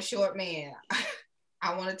don't want a short man.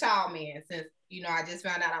 I want a tall man since, I just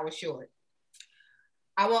found out I was short.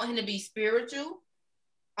 I want him to be spiritual.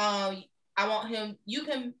 I want him, you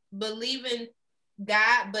can believe in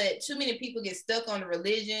God, but too many people get stuck on the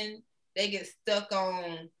religion. They get stuck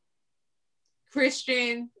on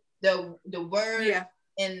Christian, the word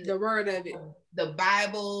and the word of it, the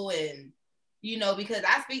Bible, and because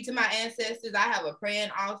I speak to my ancestors. I have a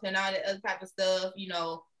praying altar and all that other type of stuff,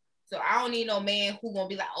 So I don't need no man who gonna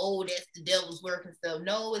be like, oh, that's the devil's work and stuff.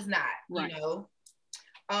 No, it's not. Right.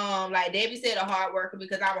 Like Debbie said, a hard worker,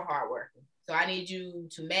 because I'm a hard worker. So I need you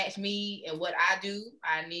to match me in what I do.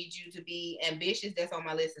 I need you to be ambitious. That's on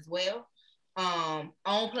my list as well.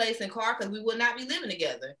 Own place and car, because we will not be living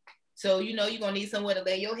together. So, you're going to need somewhere to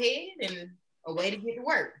lay your head and a way to get to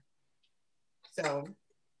work. So,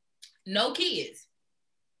 no kids.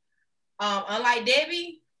 Unlike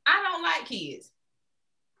Debbie, I don't like kids.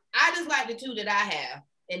 I just like the two that I have.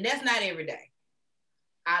 And that's not every day.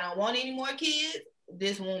 I don't want any more kids.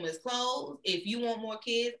 This womb is closed. If you want more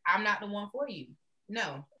kids, I'm not the one for you.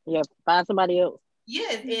 No. Yeah, find somebody else.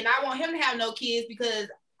 Yes, and I want him to have no kids because,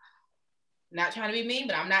 not trying to be mean,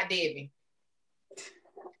 but I'm not Debbie.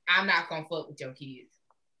 I'm not gonna fuck with your kids.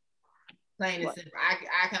 Plain and simple.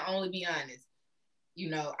 I can only be honest.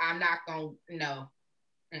 I'm not gonna, no.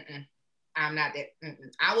 I'm not that.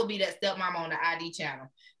 I will be that stepmom on the ID channel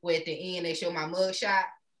where at the end they show my mugshot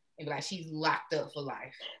and be like, she's locked up for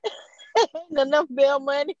life. Enough bail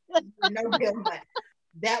money. No bail money.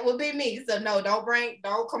 That would be me. So no, don't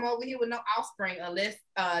come over here with no offspring unless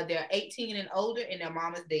they're 18 and older and their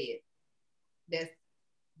mama's dead.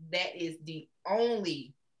 That is the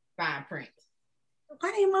only fine print.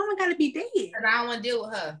 Why your mama gotta be dead? Because I don't want to deal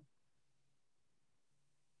with her.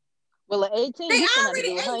 Well, at 18, they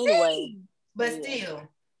already 18. Anyway. But still.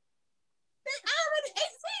 They already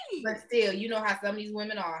 18. But still, you know how some of these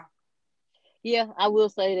women are. Yeah, I will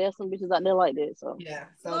say there's some bitches out there like that. So yeah.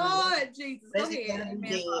 So Lord Jesus, go ahead.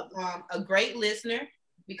 A great listener,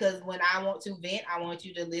 because when I want to vent, I want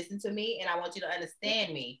you to listen to me and I want you to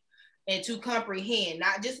understand me and to comprehend,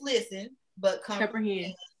 not just listen, but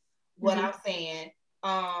comprehend what I'm saying.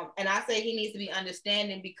 And I say he needs to be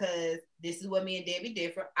understanding because this is what me and Debbie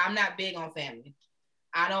differ. I'm not big on family.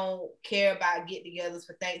 I don't care about get-togethers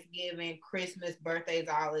for Thanksgiving, Christmas, birthdays,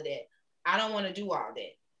 all of that. I don't want to do all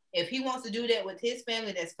that. If he wants to do that with his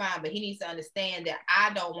family, that's fine. But he needs to understand that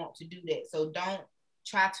I don't want to do that. So don't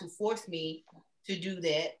try to force me to do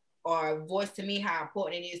that. or voice to me how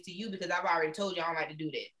important it is to you, because I've already told you I don't like to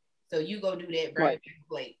do that. So you go do that, bring it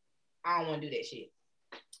plate. I don't want to do that shit.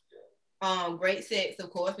 Great sex,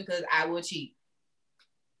 of course, because I will cheat.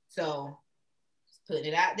 So just putting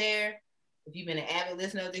it out there. If you've been an avid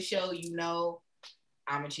listener of the show, you know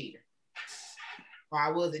I'm a cheater. Or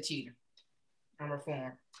I was a cheater. I'm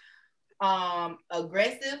reformed.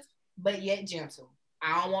 Aggressive, but yet gentle.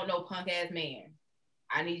 I don't want no punk ass man.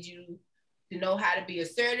 I need you to know how to be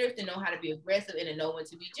assertive, to know how to be aggressive, and to know when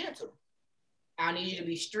to be gentle. I need you to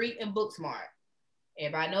be street and book smart.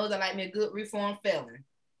 Everybody knows I like me a good reformed felon.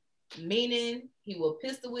 Meaning he will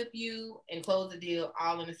pistol whip you and close the deal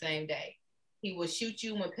all in the same day. He will shoot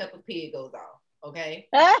you when Peppa Pig goes off. Okay?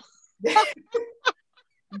 That's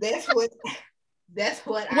what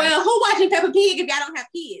Well, who watching Peppa Pig if y'all don't have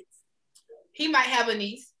kids? He might have a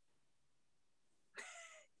niece.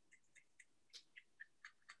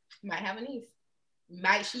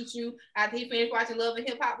 Might shoot you after he finished watching Love and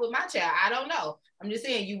Hip Hop with my child. I don't know. I'm just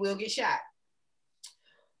saying you will get shot.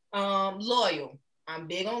 Loyal. I'm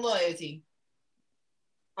big on loyalty.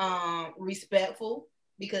 Respectful,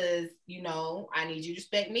 because you know I need you to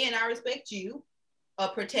respect me and I respect you. A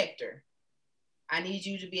protector. I need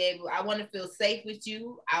you to be able, I want to feel safe with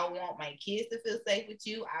you. I want my kids to feel safe with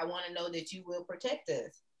you. I want to know that you will protect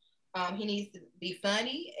us. He needs to be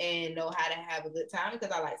funny and know how to have a good time,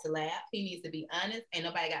 because I like to laugh. He needs to be honest. Ain't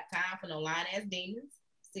nobody got time for no lying ass demons.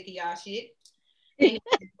 Sick of y'all shit. He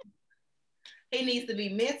needs to be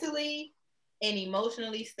mentally and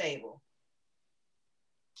emotionally stable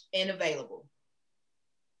and available.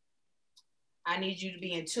 I need you to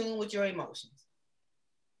be in tune with your emotions.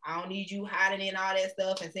 I don't need you hiding in all that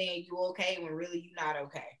stuff and saying you okay when really you're not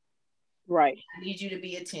okay. Right. I need you to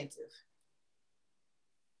be attentive.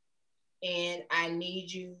 And I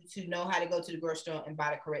need you to know how to go to the grocery store and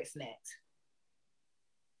buy the correct snacks.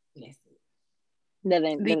 That's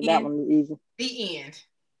it. That one is easy. The end.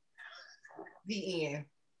 The end.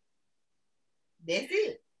 That's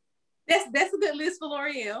it. That's a good list for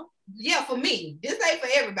L'Oreal. Yeah, for me. This ain't for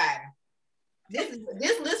everybody.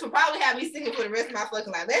 This list will probably have me singing for the rest of my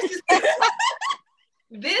fucking life. That's just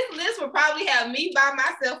this list will probably have me by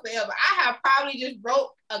myself forever. I have probably just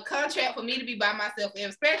wrote a contract for me to be by myself forever,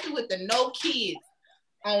 especially with the no kids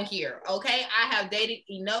on here. Okay, I have dated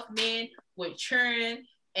enough men with children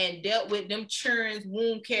and dealt with them children's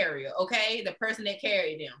womb carrier. Okay, the person that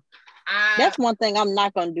carried them. That's one thing I'm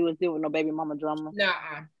not gonna do is deal with no baby mama drama.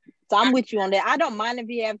 Nuh-uh. So I'm with you on that. I don't mind if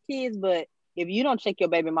you have kids, but if you don't check your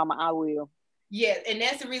baby mama, I will. Yeah, and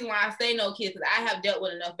that's the reason why I say no kids, because I have dealt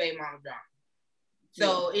with enough baby mama drama.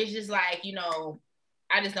 So it's just like, you know,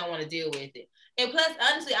 I just don't want to deal with it. And plus,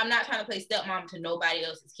 honestly, I'm not trying to play stepmom to nobody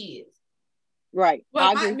else's kids. Right.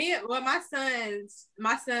 Well, my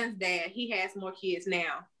son's dad, he has more kids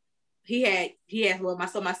now. My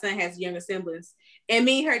son has younger siblings, and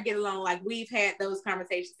me and her get along. Like, we've had those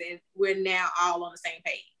conversations, and we're now all on the same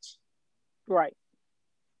page. Right.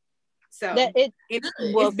 So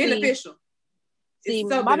it's beneficial. See,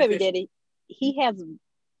 my baby daddy, he has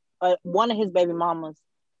one of his baby mamas.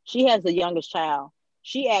 She has the youngest child.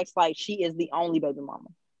 She acts like she is the only baby mama.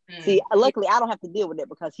 See, luckily I don't have to deal with that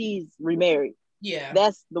because he's remarried. Yeah,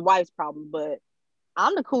 that's the wife's problem. But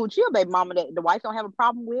I'm the cool, chill baby mama that the wife don't have a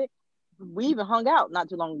problem with. We even hung out not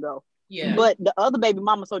too long ago. Yeah. But the other baby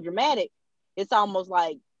mama so dramatic, it's almost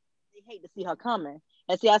like they hate to see her coming.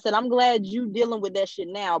 And see, I said, I'm glad you dealing with that shit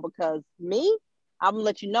now, because me, I'm gonna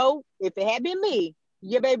let you know, if it had been me,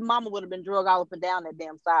 your baby mama would have been drug all up and down that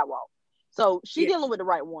damn sidewalk. So she dealing with the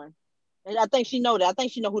right one. And I think she know that. I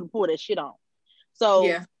think she know who to pull that shit on. So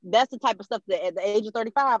that's the type of stuff that at the age of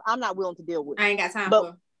 35, I'm not willing to deal with. I ain't got time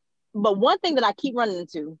for. But one thing that I keep running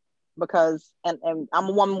into, because and I'm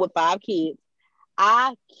a woman with 5 kids,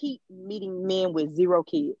 I keep meeting men with 0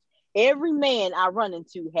 kids. Every man I run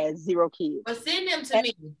into has 0 kids. But send them to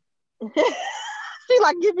me. She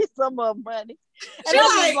like, give me some money. She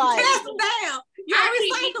like, pass them down. You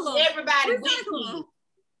recycle them. Everybody with kids.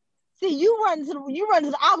 See, you run to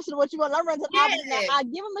the opposite of what you want. I run to the opposite. Now, I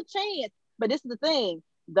give them a chance. But this is the thing.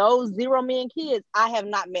 Those 0 men kids, I have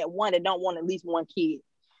not met one that don't want at least 1 kid.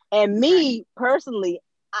 And me, personally,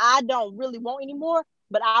 I don't really want any more,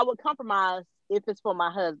 but I would compromise if it's for my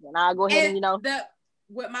husband. I'll go ahead and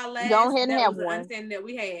with my last, go ahead and have one. Understanding that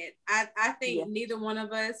we had, I think neither one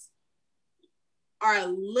of us are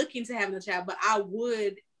looking to have a child, but I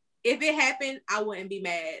would, if it happened, I wouldn't be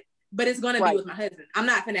mad. But it's gonna be with my husband. I'm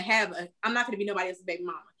not gonna be nobody else's baby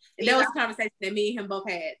mama. And that was a conversation that me and him both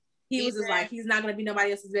had. He was just like, he's not gonna be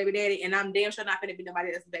nobody else's baby daddy, and I'm damn sure not gonna be nobody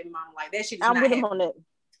else's baby mama. Like, that shit is not happening. I'm with him on that.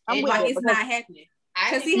 I'm with it's not happening.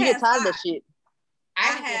 Because he has tired of that shit.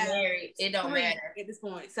 I get married. It don't matter at this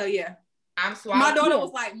point. So yeah, I'm swallowing. My daughter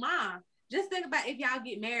was like, "Mom, just think about if y'all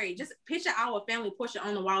get married. Just picture our family portrait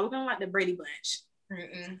on the wall. We're gonna like the Brady Bunch."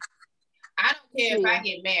 Mm-mm. I don't care if I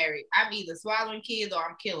get married. I'm either swallowing kids or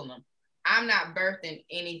I'm killing them. I'm not birthing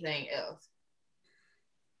anything else.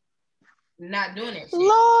 I'm not doing that shit.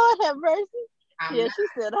 Lord have mercy. I'm yeah, not. She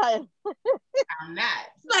said I. I'm not.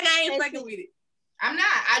 Like I ain't fucking with it. I'm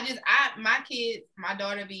not. My kids, my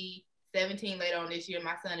daughter be 17 later on this year.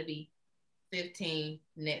 My son will be 15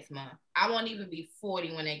 next month. I won't even be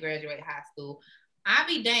 40 when they graduate high school. I'll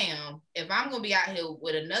be damned if I'm going to be out here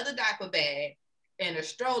with another diaper bag and a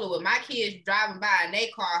stroller with my kids driving by in their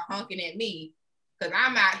car honking at me because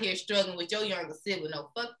I'm out here struggling with your younger sibling. No,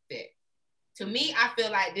 fuck that. To me, I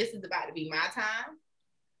feel like this is about to be my time.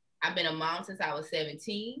 I've been a mom since I was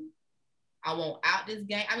 17. I won't out this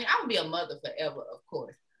game. I mean, I'm going to be a mother forever, of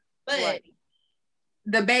course. But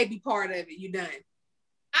the baby part of it, you done.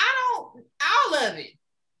 All of it.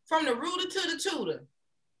 From the rooter to the tutor.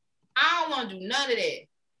 I don't want to do none of that.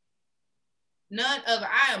 None of it.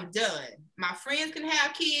 I am done. My friends can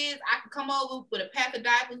have kids. I can come over with a pack of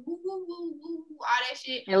diapers, woo, woo, woo, woo, all that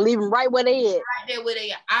shit. And leave them right where they at. Right there where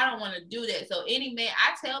they are. I don't want to do that. So any man,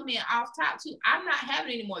 I tell men off top too, I'm not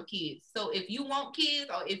having any more kids. So if you want kids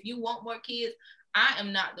or if you want more kids, I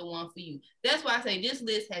am not the one for you. That's why I say this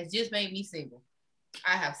list has just made me single.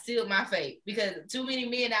 I have sealed my fate because too many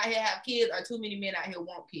men out here have kids or too many men out here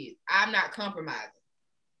want kids. I'm not compromising.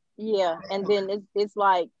 Yeah, and then it's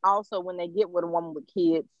like also when they get with a woman with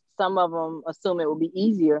kids, some of them assume it will be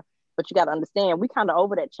easier, but you got to understand we kind of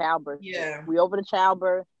over that childbirth. Yeah, we over the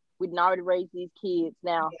childbirth. We didn't already raise these kids.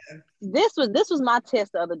 Now, this was my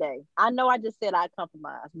test the other day. I know I just said I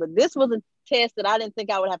compromised, but this was a test that I didn't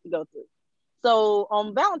think I would have to go through. So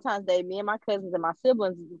on Valentine's Day, me and my cousins and my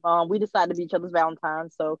siblings, we decided to be each other's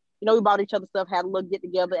Valentines. So we bought each other stuff, had a little get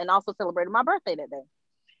together, and also celebrated my birthday that day.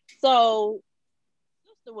 So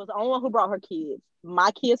sister was the only one who brought her kids.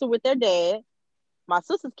 My kids were with their dad. My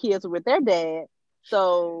sister's kids were with their dad.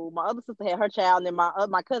 So my other sister had her child, and then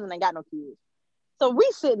my cousin ain't got no kids. So we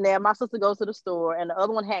sitting there. My sister goes to the store, and the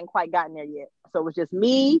other one hadn't quite gotten there yet. So it was just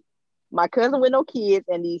me, my cousin with no kids,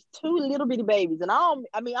 and these two little bitty babies. And I'm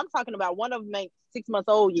talking about one of them ain't 6 months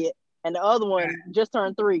old yet, and the other one just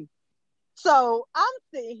turned 3. So I'm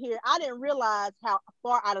sitting here. I didn't realize how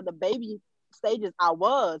far out of the baby stages I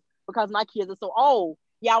was because my kids are so old.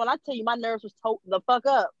 Yeah, when I tell you my nerves was the fuck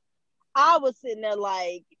up, I was sitting there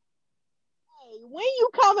like, hey, when you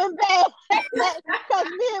coming back? Because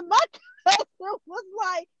me and my cousin was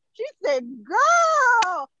like, she said,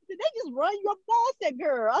 girl, did they just run you up? I said,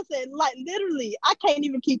 girl. I said, like, literally, I can't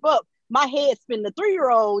even keep up. My head spinning. The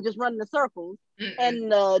 3-year-old just running in circles. Mm-mm.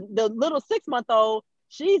 And the little 6-month-old,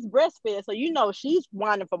 she's breastfed. So, she's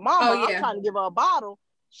whining for mama. Oh, yeah. I'm trying to give her a bottle.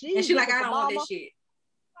 She's like, I don't want that shit.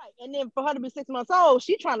 Right. And then for her to be 6 months old,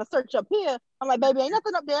 she trying to search up here. I'm like, baby, ain't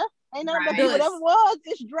nothing up there. Ain't nothing up there. Whatever it was,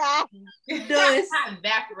 it's dry. Dust.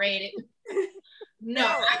 Evaporated.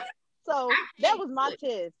 No. So that was my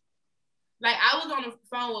test. Like, I was on the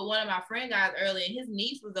phone with one of my friend guys earlier, and his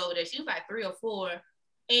niece was over there. She was like 3 or 4,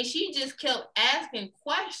 and she just kept asking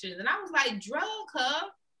questions. And I was like, drug her,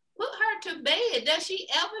 put her to bed. Does she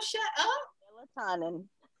ever shut up? Melatonin.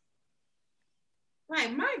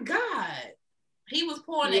 Like, my God. He was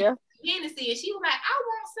pouring a Hennessy, and she was like, I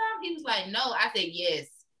want some. He was like, no. I said, yes,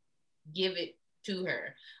 give it to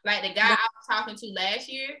her. Like, the guy I was talking to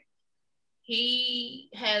last year,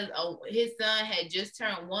 his son had just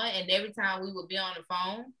turned 1, and every time we would be on the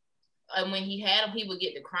phone, and when he had him, he would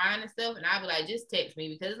get to crying and stuff, and I'd be like, just text me,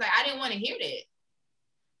 because it's like, I didn't want to hear that.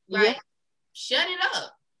 Like, shut it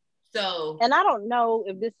up. So, and I don't know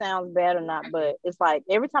if this sounds bad or not, but it's like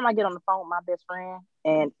every time I get on the phone with my best friend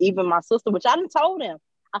and even my sister, which I done told him,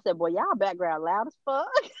 I said, boy, y'all background loud as fuck.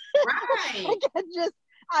 Right.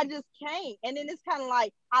 I just can't. And then it's kind of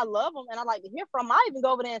like, I love them and I like to hear from them. I even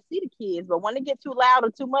go over there and see the kids, but when they get too loud or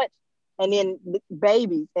too much, and then the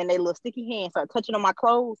babies and they little sticky hands start touching on my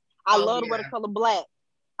clothes, I love to wear the color black.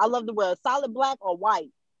 I love to wear solid black or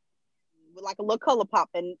white with like a little color pop.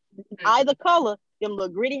 And either color, them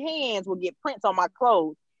little gritty hands will get prints on my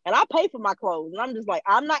clothes. And I pay for my clothes. And I'm just like,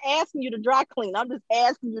 I'm not asking you to dry clean. I'm just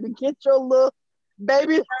asking you to get your little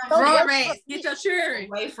baby. Get your children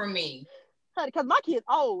away from me. Because my kids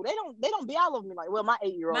old. They don't be all over me like, well, my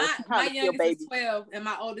 8-year-old. My youngest is 12 and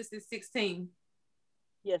my oldest is 16.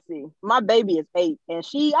 Yeah, see, my baby is 8. And I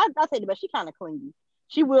say the best, she kind of clingy.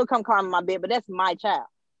 She will come climb in my bed, but that's my child.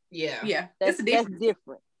 Yeah. That's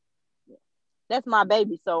different. That's my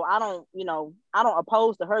baby. So I don't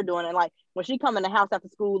oppose to her doing it. Like when she come in the house after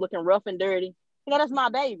school looking rough and dirty, You know, that's my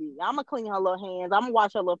baby. I'm gonna clean her little hands. I'm gonna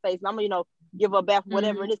wash her little face. And I'm gonna, give her a bath,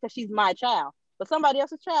 whatever it is, because she's my child. But somebody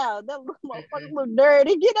else's child, that little motherfucker look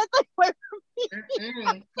dirty. Get that thing away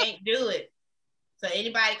from me. Can't do it. So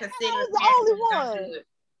anybody consider the only one.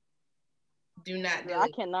 Do not do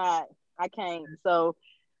it. I can't. So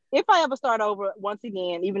if I ever start over, once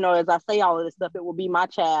again, even though as I say all of this stuff, it will be my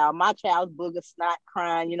child's booger, snot,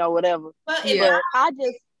 crying, whatever. But if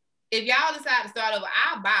y'all decide to start over,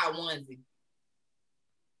 I'll buy a onesie.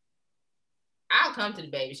 I'll come to the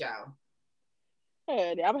baby shower.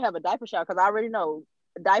 Yeah, I'm gonna have a diaper shower because I already know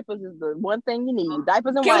diapers is the one thing you need.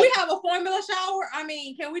 Diapers and Can white. we have a formula shower? I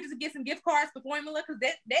mean, can we just get some gift cards for formula? Because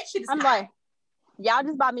that shit is like, y'all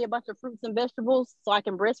just buy me a bunch of fruits and vegetables so I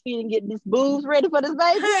can breastfeed and get these boobs ready for this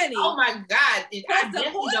baby. Honey, oh my God.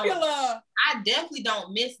 I definitely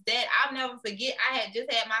don't miss that. I'll never forget. I had just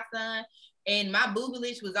had my son and my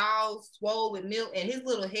boobalish was all swole with milk and his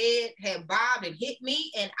little head had bobbed and hit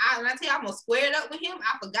me. And I tell you, I'm gonna square it up with him.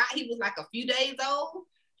 I forgot he was like a few days old.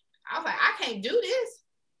 I was like, I can't do this.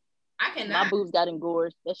 I cannot. My boobs got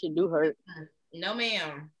engorged. That shit do hurt. No,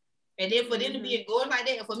 ma'am. And then for them to be engorged like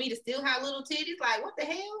that and for me to still have little titties, like what the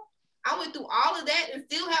hell? I went through all of that and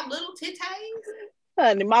still have little titties.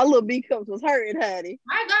 Honey, my little B cups was hurting, honey.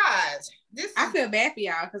 My God. I feel bad for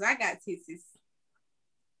y'all because I got titties.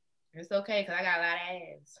 It's okay because I got a lot of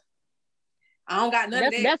ass. I don't got none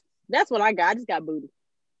of that. That's what I got. I just got booty.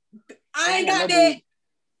 I ain't got that. Booty.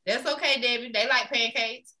 That's okay, Debbie. They like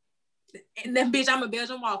pancakes. And then, bitch, I'm a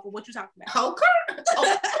Belgian waffle. What you talking about?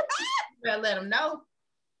 Okay. Better let them know.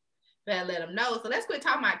 So let's quit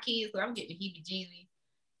talking about kids because I'm getting heebie-jeebies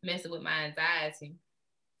messing with my anxiety.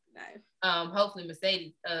 Nice. Hopefully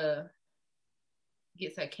Mercedes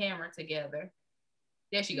gets her camera together.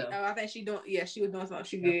 There she goes. Oh, I think she was doing something.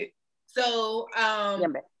 She good. So I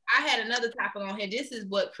had another topic on here. This is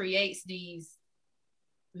what creates these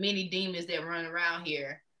many demons that run around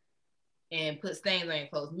here and put stains on your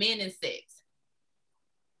clothes. Men and sex.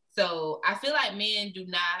 So I feel like men do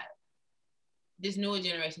not, this newer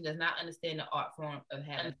generation does not understand the art form of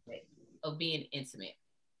having sex, of being intimate.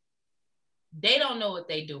 They don't know what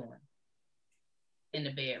they're doing in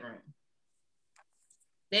the bedroom.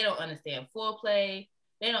 They don't understand foreplay.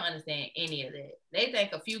 They don't understand any of that. They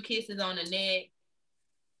think a few kisses on the neck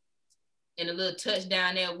and a little touch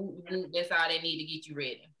down there, whoop, whoop, that's all they need to get you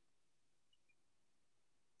ready.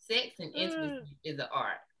 Sex and intimacy is an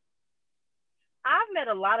art. I've met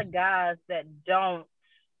a lot of guys that don't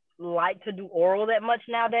like to do oral that much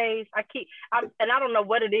nowadays. I don't know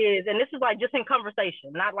what it is. And this is like just in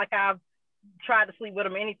conversation, not like I've tried to sleep with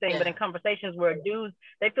them or anything, but in conversations where dudes,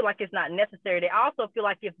 they feel like it's not necessary. They also feel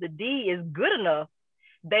like if the D is good enough,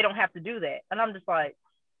 they don't have to do that. And I'm just like,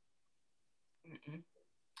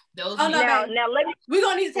 now we're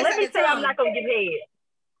gonna need to let me say I'm not gonna give head.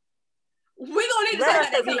 We're gonna need to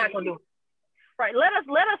say we're not gonna do it. Right. Let us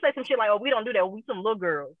say some shit like, oh, we don't do that. We some little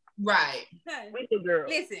girls. Right. We some girls.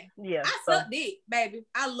 Listen, yeah. I suck dick, baby.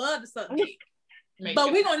 I love to suck dick.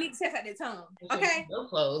 But we're gonna need to test out that tongue. Okay. So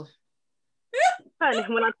close. Honey,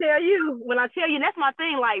 when I tell you, that's my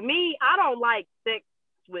thing. Like me, I don't like sex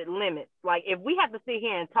with limits. Like if we have to sit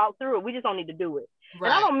here and talk through it, we just don't need to do it. Right.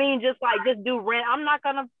 And I don't mean just do rent. I'm not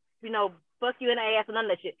gonna, fuck you in the ass and none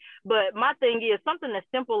of that shit. But my thing is something as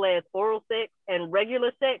simple as oral sex and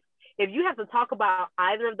regular sex. If you have to talk about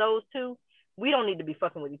either of those two, we don't need to be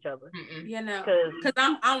fucking with each other. You know, because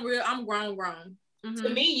I'm grown. Mm-hmm. To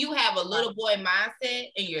me, you have a little boy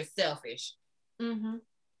mindset and you're selfish. Mm-hmm.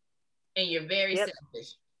 And you're very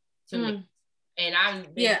selfish to me. And I'm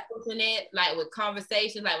posting it like with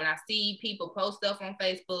conversations, like when I see people post stuff on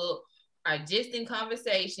Facebook or just in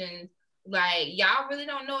conversations, like y'all really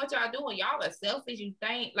don't know what y'all doing. Y'all are selfish. You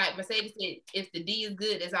think, like Mercedes said, if the D is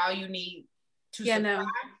good, that's all you need to survive.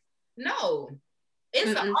 No.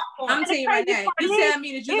 It's an art form. I'm telling you right now, you tell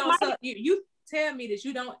me that you don't suck, you tell me that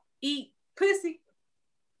you don't eat pussy.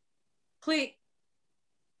 Click.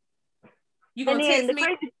 You gonna text me?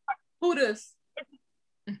 Who does?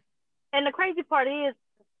 And the crazy part is,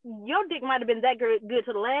 your dick might have been that good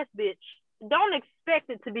to the last bitch. Don't expect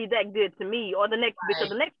it to be that good to me or the next bitch or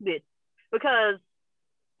the next bitch, because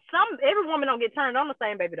every woman don't get turned on the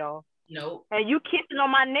same, baby doll. Nope. And you kissing on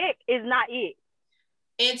my neck is not it.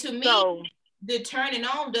 And to me, the turning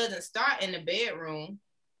on doesn't start in the bedroom.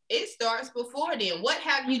 It starts before then. What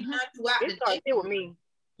have you done throughout the day? It with me.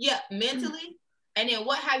 Yeah, mentally. And then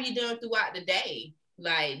what have you done throughout the day?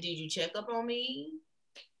 Like, did you check up on me?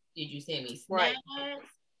 Did you send me snaps?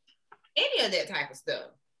 Any of that type of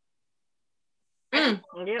stuff.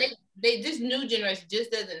 This new generation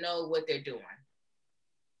just doesn't know what they're doing.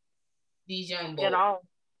 These young boys. At all.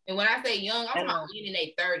 And when I say young, I'm talking in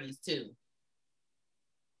their 30s too.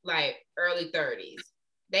 Like early 30s.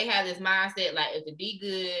 They have this mindset like if the D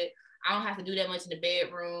good, I don't have to do that much in the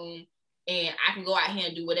bedroom, and I can go out here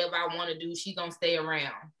and do whatever I want to do. She's gonna stay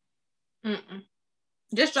around.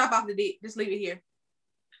 Just drop off the dick. Just leave it here.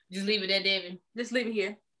 Just leave it there, Devin. Just leave it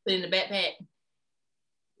here. Put it in the backpack.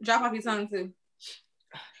 Drop off your tongue too.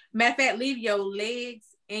 Matter of fact, leave your legs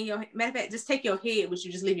and your matter of fact, just take your head with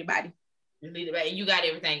you. Just leave your body. Just leave it back, and you got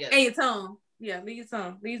everything else. And your tongue. Yeah, leave your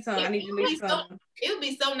tongue. Leave your tongue. I need you to leave your tongue. It would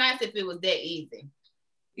be so nice if it was that easy.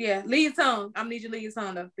 Yeah, leave your tongue. I need you to leave your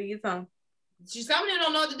tongue though. Leave your tongue. Some of them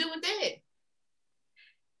don't know what to do with that.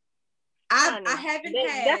 I haven't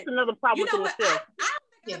had. That's another problem. You know with what? I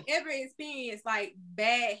don't think I've ever experienced like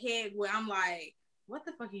bad head where I'm like, what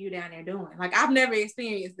the fuck are you down there doing? Like I've never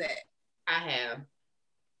experienced that. I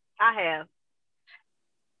have.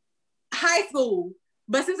 High school,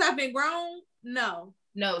 but since I've been grown, no.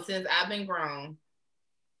 No, since I've been grown,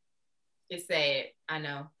 it's sad. I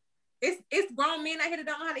know. It's grown men out here that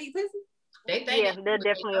don't know how to eat pussy. They think yeah, there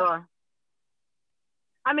definitely are.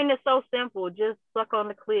 I mean, it's so simple. Just suck on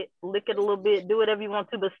the clit, lick it a little bit, do whatever you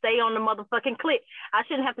want to, but stay on the motherfucking clit. I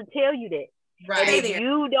shouldn't have to tell you that. Right. And if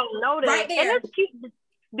you don't know that, right there. and it's cute.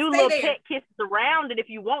 Do little pet kisses around it if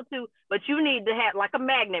you want to, but you need to have like a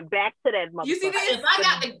magnet back to that motherfucker. You see this? If I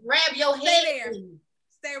got to grab your Stay head, there.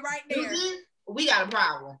 Stay right there. We got a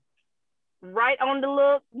problem. Right on the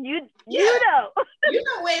look. You know. You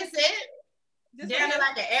know where it's at. Just Down there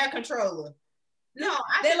like an air controller. No,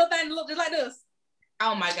 that little thing look just like this.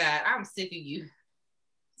 Oh my God, I'm sick of you.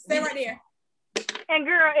 Stay right there. And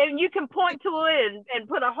girl, and you can point to it and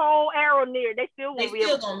put a whole arrow near it. They still won't be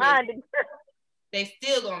able to find it. They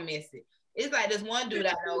still gonna miss it. It's like this one dude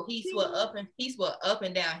I know. He swear up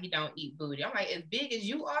and down. He don't eat booty. I'm like, as big as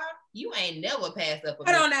you are, you ain't never passed up. Hold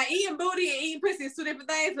on now, eating booty and eating pussy is two different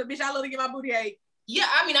things. But bitch, I love to get my booty ate. Yeah,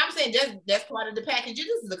 I mean, I'm saying that's part of the package.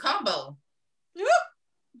 This is a combo.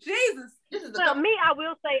 Jesus. This is me. I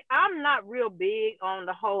will say I'm not real big on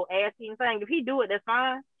the whole ass eating thing. If he do it, that's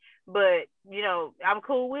fine. But you know, I'm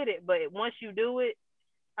cool with it. But once you do it,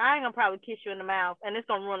 I ain't gonna probably kiss you in the mouth, and it's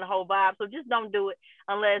gonna ruin the whole vibe. So just don't do it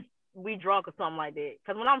unless we drunk or something like that.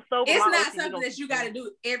 Because when I'm sober, it's not something that you got to do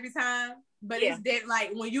every time. But it's that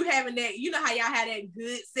like when you having that, you know how y'all had that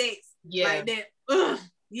good sex, like that.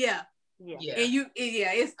 Yeah. And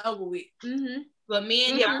it's over with. Mm-hmm. But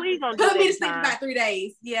me and y'all, please don't do put me to sleep about 3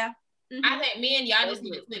 days. Yeah. Mm-hmm. I think me and y'all just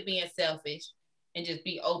need to quit being selfish and just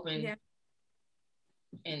be open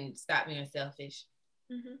and stop being selfish.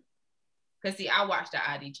 Mm-hmm. Cause see, I watched the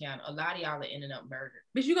ID channel. A lot of y'all are ending up murdered.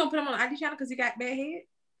 But you gonna put him on the ID channel because he got bad head?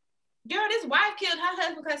 Girl, this wife killed her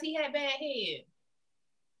husband because he had bad head.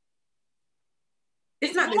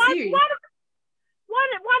 It's not that serious.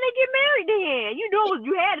 Why they get married then? You knew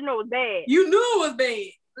you had to know it was bad. You knew it was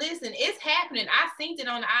bad. Listen, it's happening. I seen it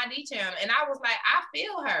on the ID channel, and I was like, I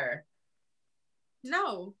feel her.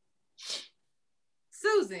 No,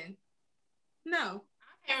 Susan. No,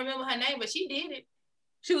 I can't remember her name, but she did it.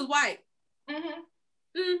 She was white. Yeah,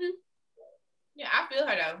 I feel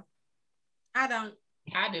her though. I don't.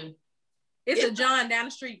 I do. It's a John down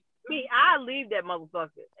the street. Me, I leave that motherfucker.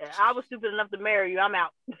 I was stupid enough to marry you. I'm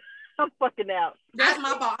out. I'm fucking out. That's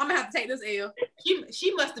my fault. I'm gonna have to take this L.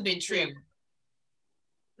 She must have been tripped.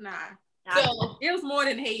 Nah. So it was more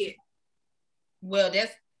than head. Well,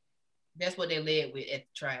 that's what they led with at the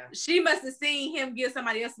trial. She must have seen him give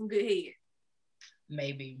somebody else some good head.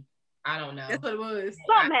 Maybe. I don't know. That's what it was.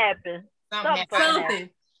 Something happened. Something. Something.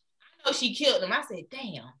 I know she killed him. I said,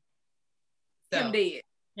 damn. So,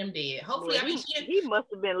 him dead. Hopefully, well, he must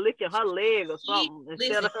have been licking her leg or something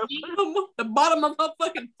instead of the bottom of her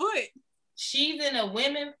fucking foot. She's in a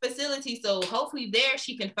women's facility, so hopefully there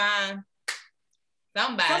she can find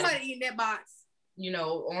somebody eating that box. You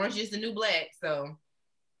know, orange is the new black. So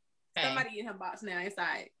somebody eating her box now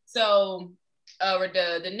inside. So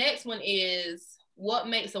the next one is what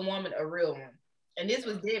makes a woman a real one, and this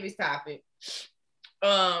was Debbie's topic.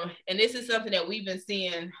 And this is something that we've been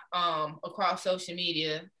seeing across social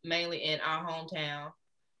media, mainly in our hometown.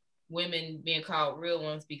 Women being called real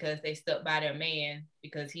ones because they stuck by their man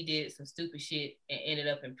because he did some stupid shit and ended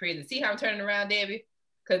up in prison. See how I'm turning around, Debbie?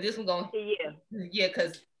 Because this one going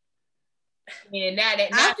because and now that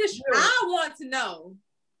I want to know,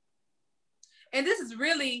 and this is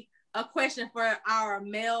really a question for our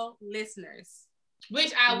male listeners,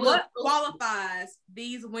 which I will. What qualifies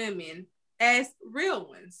these women as real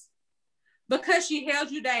ones? Because she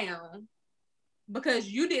held you down, because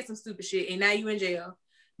you did some stupid shit and now you in jail,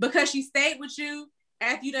 because she stayed with you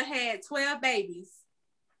after you done had 12 babies,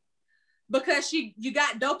 because you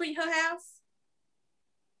got dope in her house,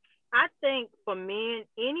 I think for men,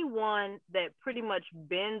 anyone that pretty much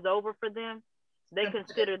bends over for them, they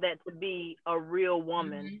consider that to be a real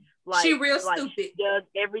woman. Mm-hmm. She real stupid. She does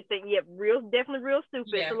everything. Yeah, definitely real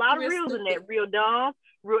stupid. Yeah. It's a lot of reals in that. Real dumb,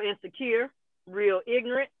 real insecure, real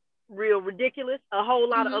ignorant, real ridiculous, a whole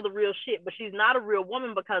lot of other real shit. But she's not a real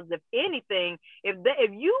woman because if anything, if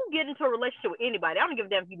you get into a relationship with anybody, I don't give a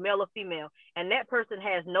damn if you're male or female, and that person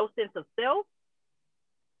has no sense of self,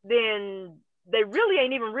 then they really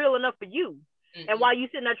ain't even real enough for you. And while you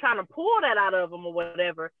sitting there trying to pull that out of them or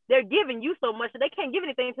whatever, they're giving you so much that they can't give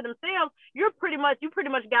anything to themselves. You pretty much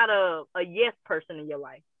got a yes person in your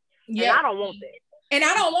life. Yeah, and I don't want that. And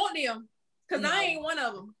I don't want them because I ain't one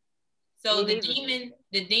of them. So the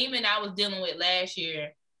demon I was dealing with last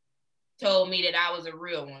year told me that I was a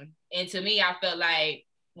real one, and to me, I felt like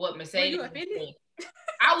what Mercedes. Were you offended?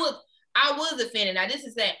 I was offended. Now this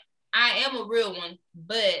is saying I am a real one,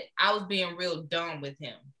 but I was being real dumb with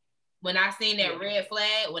him. When I seen that red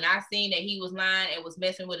flag, when I seen that he was lying and was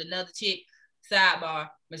messing with another chick, sidebar,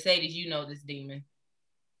 Mercedes, you know this demon.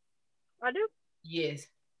 I do? Yes.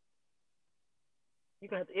 You're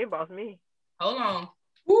going to have to inbox me. Hold on.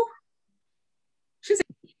 Woo.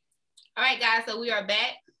 All right, guys, so we are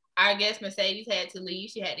back. Our guest, Mercedes, had to leave.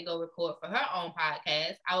 She had to go record for her own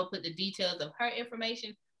podcast. I will put the details of her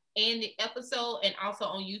information in the episode and also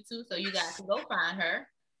on YouTube, so you guys can go find her.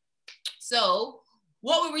 So,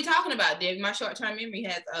 what were we talking about, Debbie? My short-term memory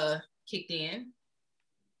has kicked in.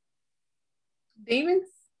 Demons?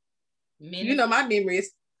 You know my memory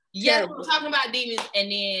is terrible. We were talking about demons,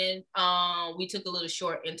 and then we took a little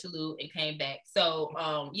short interlude and came back. So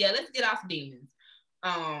let's get off demons.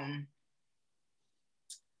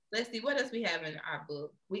 Let's see what else we have in our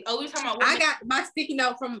book. We were talking about. I got my sticky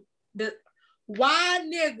note from the why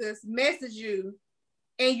niggas message you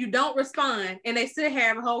and you don't respond, and they still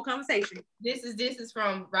have a whole conversation. This is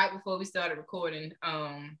from right before we started recording.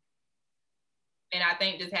 And I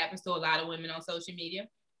think this happens to a lot of women on social media.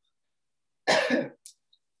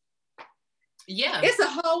 Yeah. It's a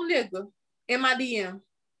whole nigga in my DM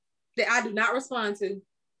that I do not respond to,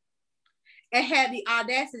 and had the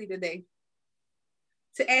audacity today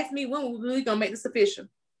to ask me when we're really gonna make this official.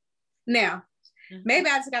 Now, maybe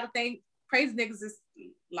I just gotta think crazy niggas is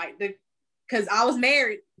like because I was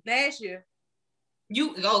married last year.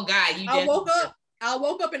 I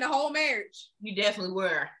woke up in the whole marriage. You definitely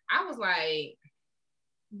were. I was like,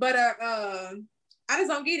 but I just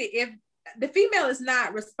don't get it. If the female is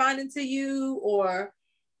not responding to you or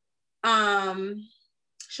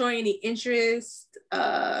showing any interest,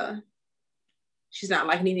 she's not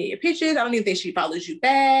liking any of your pictures. I don't even think she follows you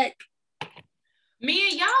back.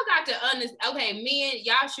 Men, y'all got to understand. Okay, men,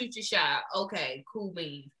 y'all shoot your shot. Okay, cool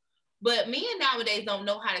beans. But men nowadays don't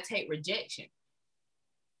know how to take rejection.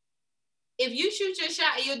 If you shoot your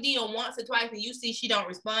shot at your DM once or twice and you see she don't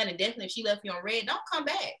respond, and definitely if she left you on red, don't come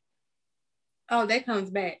back. Oh, that comes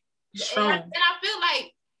back strong. And I feel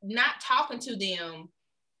like not talking to them.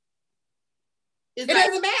 It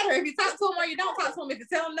doesn't matter if you talk to them or you don't talk to them. If you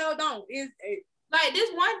tell them no, don't. Like this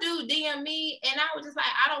one dude DM me and I was just like,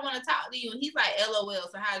 I don't want to talk to you. And he's like, LOL,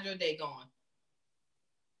 so how's your day going?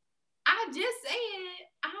 I just said,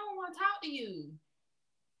 I don't want to talk to you.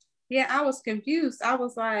 Yeah, I was confused. I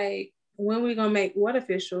was like, when are we going to make what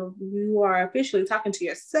official? You are officially talking to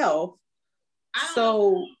yourself. I don't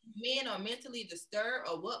know if men are mentally disturbed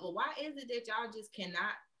or what, but why is it that y'all just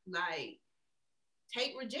cannot like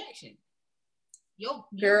take rejection?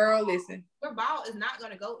 Girl, listen. Your ball is not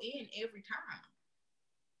going to go in every time.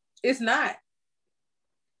 It's not.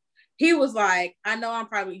 He was like, I know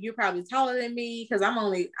you're probably taller than me because I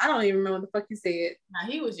don't even remember what the fuck you said.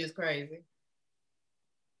 Nah, he was just crazy.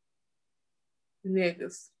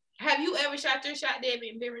 Niggas. Have you ever shot your shot, Debbie,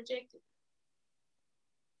 and been rejected?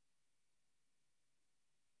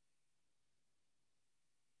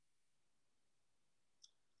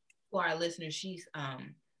 For our listeners, she's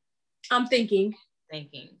I'm thinking.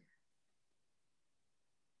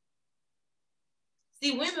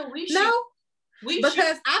 See, women,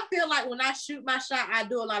 because I feel like when I shoot my shot, I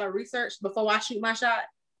do a lot of research before I shoot my shot.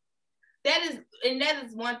 That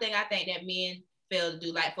is one thing I think that men fail to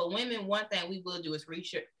do. Like for women, one thing we will do is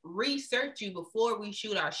research you before we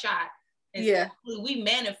shoot our shot. And yeah, so we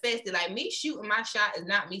manifest it. Like me shooting my shot is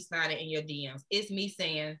not me sliding in your DMs. It's me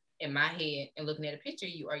saying in my head and looking at a picture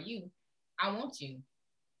of you, are you? I want you.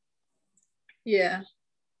 Yeah.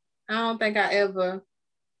 I don't think I ever.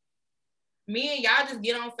 Me and y'all just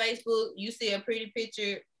get on Facebook. You see a pretty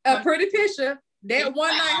picture. That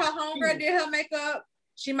one night her homegirl did her makeup.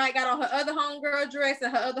 She might got on her other homegirl dress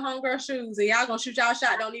and her other homegirl shoes. And y'all gonna shoot y'all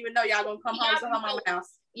shot. Don't even know y'all gonna come home to her mama's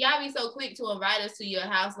house. y'all be so quick to invite us to your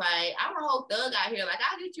house. Like, I'm a whole thug out here. Like,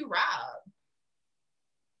 I'll get you robbed.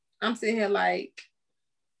 I'm sitting here like,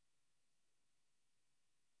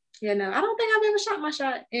 yeah, no, I don't think I've ever shot my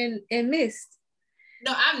shot and missed.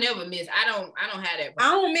 No, I've never missed. I don't have that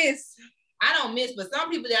problem. I don't miss, but some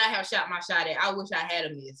people that I have shot my shot at, I wish I had a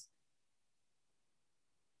miss.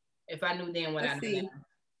 If I knew then what I knew now.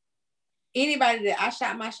 Anybody that I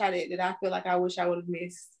shot my shot at that I feel like I wish I would have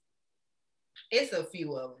missed. It's a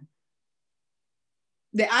few of them.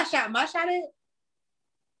 That I shot my shot at?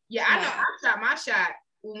 Yeah, I know I shot my shot.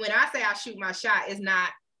 When I say I shoot my shot, it's not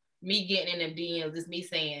me getting in them DMs. It's me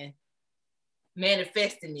saying,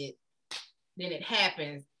 manifesting it. Then it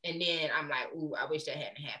happens. And then I'm like, ooh, I wish that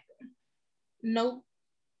hadn't happened. Nope.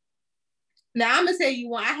 Now I'm gonna tell you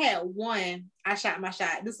one. I had one. I shot my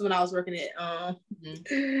shot. This is when I was working at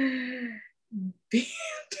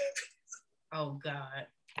Oh God.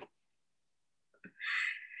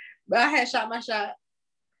 But I had shot my shot.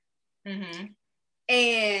 Mm-hmm.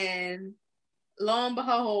 And lo and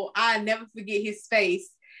behold, I never forget his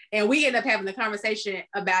face. And we ended up having a conversation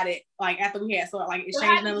about it, like after we had sort of like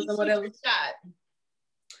exchange numbers or whatever.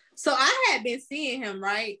 So I had been seeing him,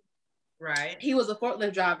 right? Right. He was a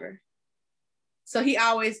forklift driver. So he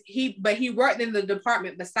worked in the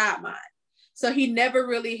department beside mine. So he never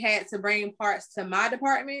really had to bring parts to my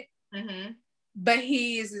department. Mm-hmm. But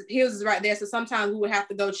he was right there. So sometimes we would have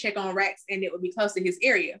to go check on racks and it would be close to his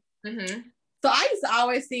area. Mm-hmm. So I used to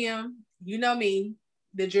always see him. You know me.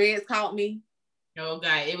 The dreads caught me. Oh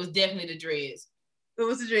God, it was definitely the dreads. It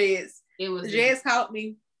was the dreads. It was the dreads caught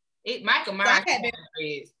me. Michael Myers could have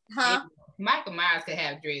dreads. Huh? Michael Myers could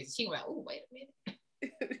have dreads. She went, oh, wait a minute.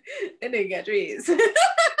 That nigga got dreads.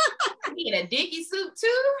 He in a Dickie suit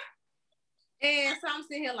too. And so I'm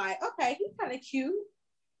sitting here like, okay, he's kind of cute.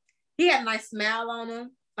 He had a nice smile on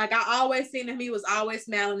him. Like I always seen him, he was always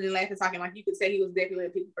smiling and laughing, talking. Like you could say he was definitely a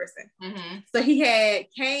people person. Mm-hmm. So he had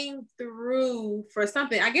came through for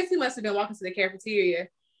something. I guess he must have been walking to the cafeteria.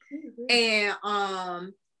 Mm-hmm.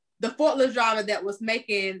 And the forklift driver that was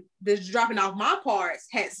dropping off my parts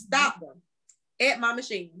had stopped him at my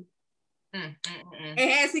machine. Mm-hmm. And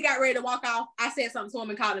as he got ready to walk off, I said something to him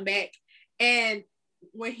and called him back. And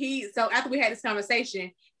after we had this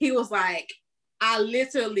conversation, he was like, I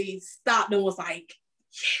literally stopped and was like,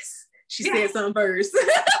 yes. She said something first.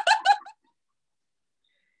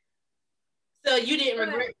 So you didn't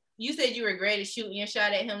regret, you said you regretted shooting your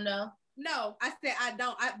shot at him though? No, I said I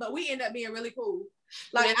don't. But we ended up being really cool.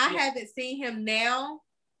 Like I haven't seen him now.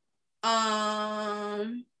 I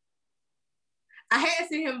hadn't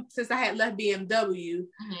seen him since I had left BMW,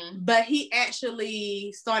 mm-hmm. but he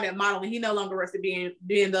actually started modeling. He no longer works at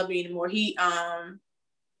BMW anymore. He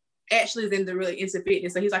actually is into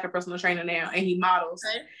fitness, so he's like a personal trainer now, and he models.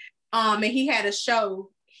 Okay. And he had a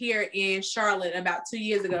show here in Charlotte about 2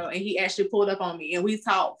 years ago, and he actually pulled up on me, and we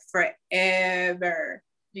talked forever.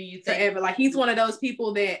 Do you think forever? Like he's one of those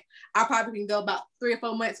people that I probably can go about 3 or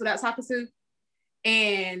 4 months without talking to,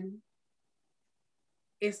 and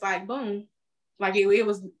it's like boom, like it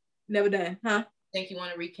was never done, huh? Think you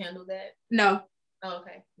want to rekindle that? No. Oh,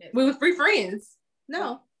 okay. We were free friends.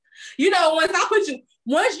 No. You know,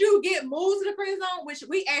 once you get moved to the friend zone, which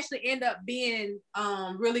we actually end up being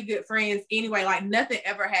really good friends anyway. Like nothing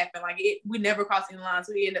ever happened. Like we never crossed any lines.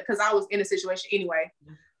 We ended up, because I was in a situation anyway.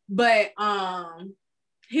 But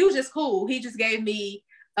he was just cool. He just gave me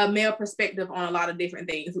a male perspective on a lot of different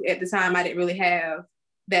things. At the time, I didn't really have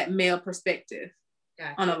that male perspective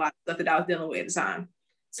on a lot of stuff that I was dealing with at the time.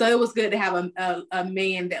 So it was good to have a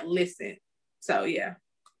man that listened. So yeah.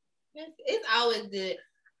 It's always good.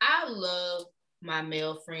 I love my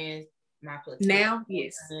male friends, my platoon now,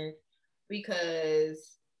 yes,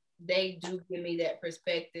 because they do give me that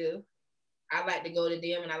perspective. I like to go to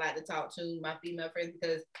them and I like to talk to my female friends,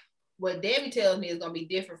 because what Debbie tells me is going to be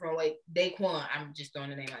different from like Daquan. I'm just throwing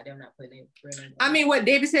the name out there. I'm not putting it. I mean, what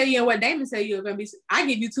Debbie tell you and what Damon tell you are going to be, I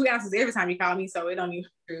give you 2 ounces every time you call me, so it don't even.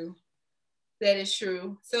 True. That is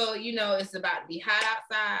true. So, it's about to be hot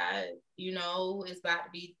outside. It's about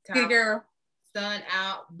to be time. Hey, girl. Sun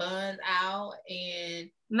out, buns out, and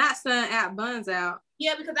not sun out, buns out.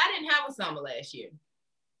 Yeah, because I didn't have a summer last year.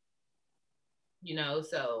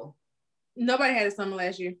 So nobody had a summer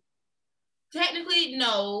last year. Technically,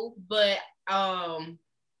 no, but mine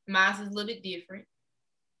is a little bit different.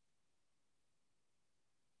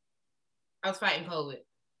 I was fighting COVID. Oh yeah,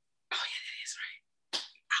 that is right.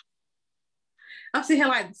 I'm sitting here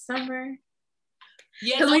like summer.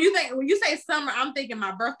 Yeah, because when you say summer, I'm thinking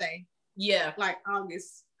my birthday. Yeah, like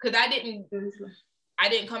August. Because I didn't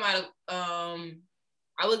come out of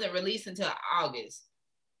I wasn't released until August.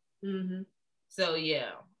 Mm-hmm. So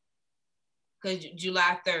yeah, because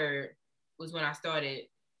July 3rd was when I started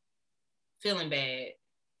feeling bad.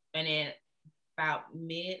 And then about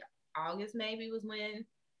mid-August maybe was when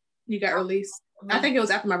you got released. I think it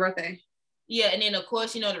was after my birthday. Yeah, and then of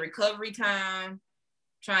course, the recovery time,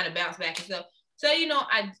 trying to bounce back and stuff. So, I'm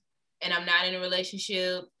not in a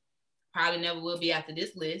relationship. Probably never will be after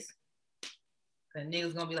this list. Cause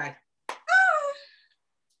niggas gonna be like,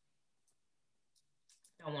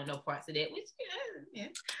 don't want no parts of that. Which, yeah.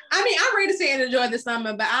 I mean, I'm ready to stay and enjoy the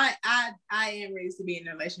summer, but I am ready to be in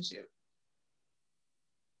a relationship.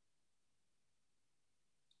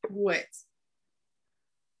 What?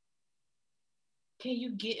 Can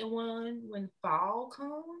you get in one when fall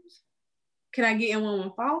comes? Can I get in one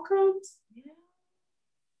when fall comes? Yeah.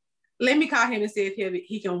 Let me call him and see if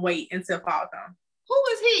he can wait until fall comes. Who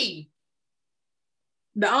is he?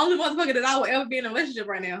 The only motherfucker that I will ever be in a relationship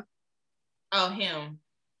right now. Oh, him.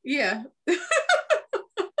 Yeah. Well,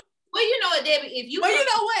 you know what, Debbie, if you... Well, you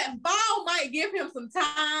know what? Fall might give him some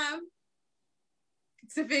time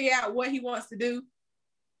to figure out what he wants to do.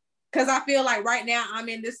 Because I feel like right now I'm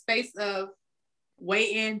in this space of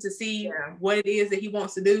waiting to see what it is that he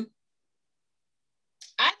wants to do.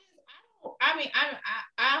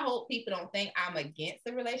 I hope people don't think I'm against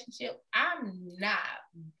the relationship. I'm not,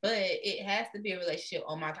 but it has to be a relationship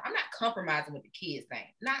on my time. I'm not compromising with the kids thing.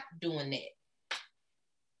 Not doing that.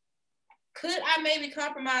 Could I maybe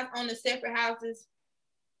compromise on the separate houses?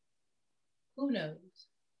 Who knows?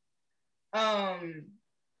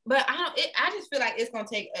 But I just feel like it's gonna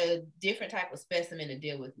take a different type of specimen to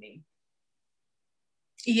deal with me.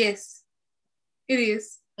 Yes, it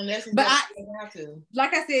is. But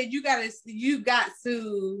like I said, you got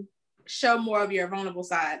to show more of your vulnerable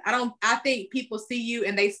side. I think people see you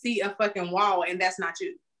and they see a fucking wall, and that's not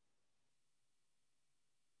you.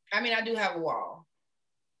 I mean, I do have a wall.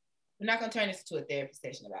 We're not gonna turn this into a therapy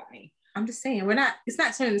session about me. I'm just saying, it's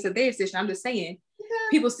not turning into a therapy session. I'm just saying,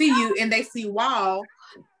 people see you and they see wall,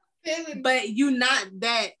 but you're not.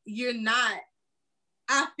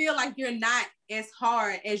 I feel like you're not as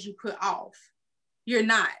hard as you put off. You're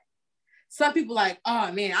not. Some people like,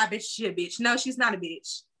 oh man, I bet she's a bitch. No, she's not a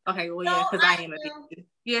bitch. Okay, well, yeah, because I am a bitch.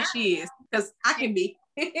 Yeah, she is. Because I can be.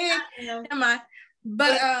 Never mind.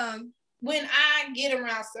 But when I get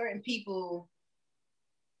around certain people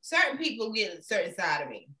get a certain side of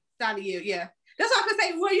me. Side of you, yeah. That's why I could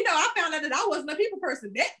say, well, I found out that I wasn't a people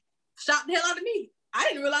person. That shocked the hell out of me. I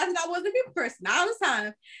didn't realize that I wasn't a people person all this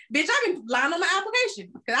time. Bitch, I've been lying on my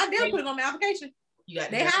application. Because I didn't put it on my application.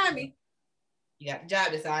 They hired me. You got the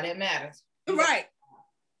job, that's all that matters. Right.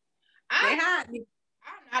 They hired me.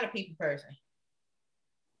 I'm not a people person.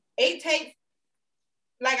 It takes,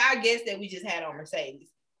 like our guest that we just had on Mercedes.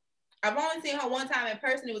 I've only seen her one time in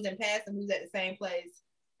person. It was in passing. We was at the same place.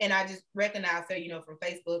 And I just recognized her, from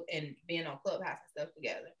Facebook and being on Clubhouse and stuff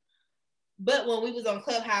together. But when we was on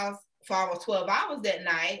Clubhouse for almost 12 hours that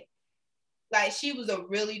night, like she was a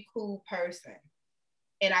really cool person.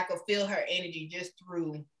 And I could feel her energy just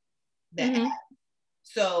through the app.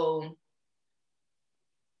 So, are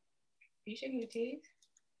you shaking your titties?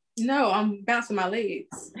 No, I'm bouncing my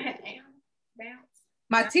legs. Bounce.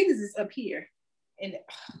 My titties is up here. And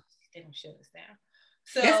they don't shut us down.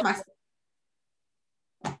 So that's my.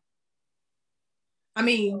 I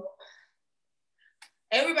mean,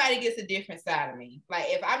 everybody gets a different side of me. Like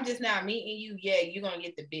if I'm just now meeting you, yeah, you're gonna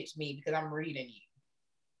get the bitch me because I'm reading you.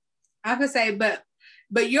 I could say, but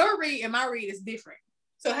your read and my read is different.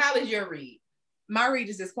 So how is your read? My read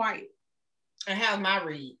is just quiet. And how's my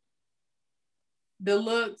read? The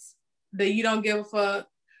looks, the you don't give a fuck,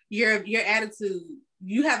 your attitude.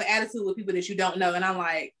 You have an attitude with people that you don't know, and I'm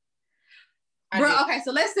like, bro. Okay,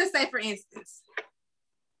 so let's just say, for instance,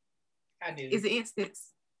 I do. Is an instance.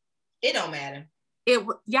 It don't matter.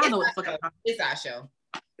 Y'all know what the fuck I'm talking. It's our show,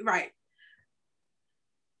 right?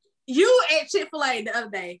 You at Chick-fil-A the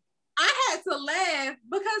other day. I had to laugh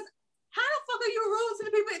because how the fuck are you rude to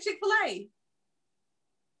the people at Chick-fil-A?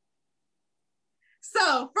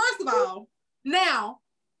 So first of all, now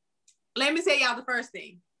let me tell y'all the first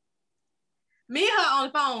thing. Me and her on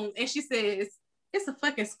the phone, and she says, it's a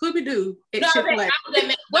fucking Scooby-Doo at Chick-fil-A. I was at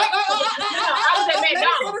McDonald's. I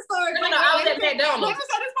was at McDonald's. Let me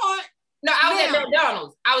say this part. No, I was at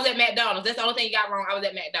McDonald's. I was at McDonald's. That's the only thing you got wrong. I was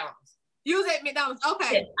at McDonald's. You was at McDonald's.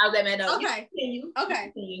 Okay. Yes, I was at McDonald's. Okay.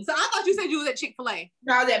 Okay. So I thought you said you was at Chick-fil-A.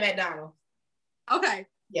 No, I was at McDonald's. Okay.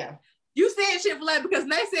 Yeah. You said Chick-fil-A because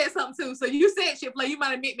they said something too. So you said Chick-fil-A. You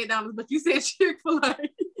might have meant McDonald's, but you said Chick-fil-A.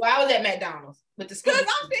 Well, I was at McDonald's with the school. Because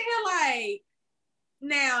I'm sitting here like,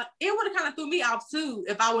 now it would have kind of threw me off too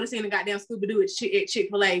if I would have seen a goddamn Scooby-Doo at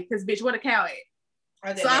Chick-fil-A. Because bitch, what a cow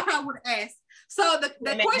at? So I probably would have asked. So the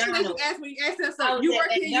question that you asked when you asked him, so you work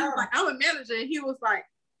here, you was like, I'm a manager, and he was like,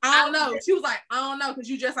 I don't know. She was like, I don't know, because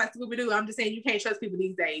you just like Scooby-Doo. I'm just saying you can't trust people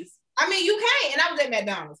these days. I mean, you can't, and I was at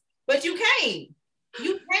McDonald's, but you can't.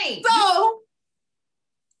 You can't. So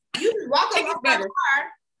you walk up my car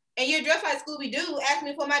and you're dressed like Scooby-Doo, ask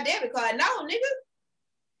me for my debit card. No, nigga.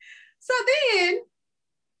 So then,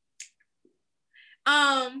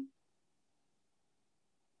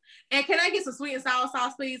 and can I get some sweet and sour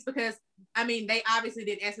sauce, please? Because I mean, they obviously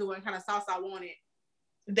didn't ask me what kind of sauce I wanted.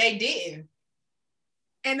 They didn't.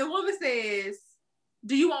 And the woman says,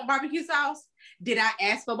 "Do you want barbecue sauce?" Did I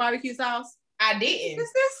ask for barbecue sauce? I didn't.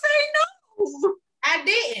 Just say no. I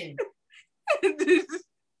didn't.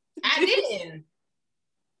 I didn't.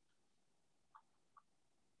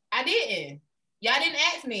 I didn't. Y'all didn't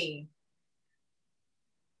ask me.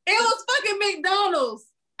 It was fucking McDonald's.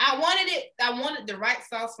 I wanted the right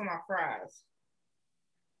sauce for my fries.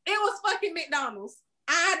 It was fucking McDonald's.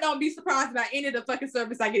 I don't be surprised about any of the fucking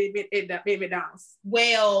service I get at McDonald's.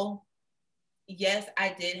 Well, yes,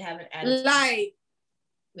 I did have an attitude. Like,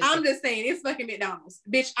 I'm just saying, it's fucking McDonald's.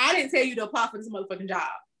 Bitch, I didn't tell you to apply for this motherfucking job.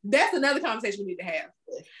 That's another conversation we need to have.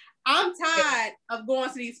 I'm tired of going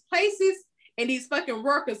to these places and these fucking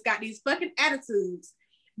workers got these fucking attitudes.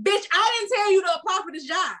 Bitch, I didn't tell you to apply for this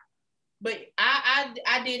job. But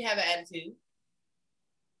I did have an attitude.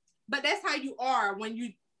 But that's how you are when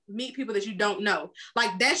you meet people that you don't know.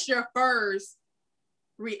 Like, that's your first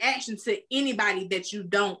reaction to anybody that you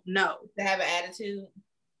don't know. To have an attitude?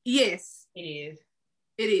 Yes. It is.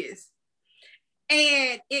 It is.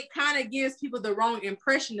 And it kind of gives people the wrong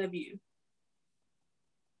impression of you.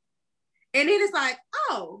 And it is like,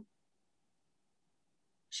 oh,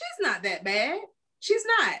 she's not that bad. She's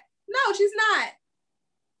not. No, she's not.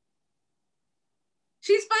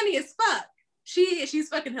 She's funny as fuck. She's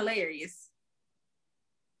fucking hilarious.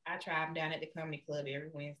 I try. I'm down at the comedy club every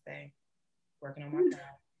Wednesday, working on my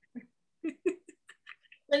craft.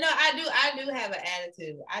 But no, I do have an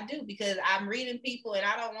attitude. I do, because I'm reading people and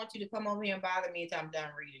I don't want you to come over here and bother me until I'm done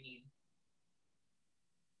reading you.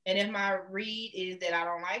 And if my read is that I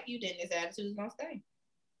don't like you, then this attitude is gonna stay.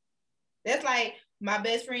 That's like my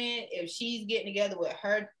best friend, if she's getting together with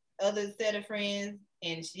her other set of friends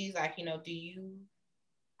and she's like, you know,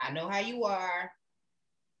 I know how you are.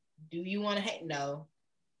 Do you want to hate? No.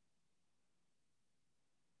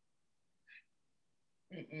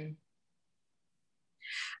 Mm-mm.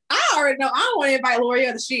 I already know I don't want to invite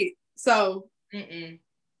L'Oreal to shit. So if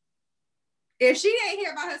she ain't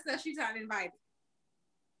here by herself, she's not invited.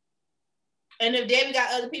 And if Debbie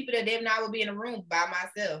got other people, that Debbie and I would be in a room by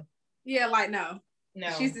myself. Yeah, like no,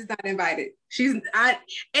 she's just not invited. And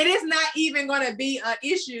it's not even gonna be an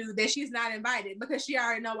issue that she's not invited because she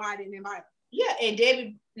already know why I didn't invite her. Yeah, and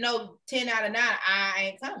Debbie know 10 out of 9 I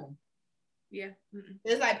ain't coming. Yeah,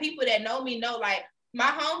 it's like people that know me know, like my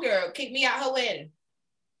homegirl kicked me out her wedding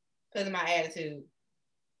because of my attitude.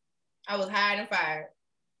 I was hired and fired.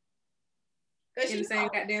 In the same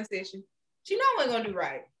goddamn session. She know I wasn't gonna do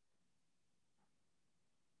right.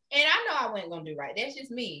 And I know I wasn't gonna do right. That's just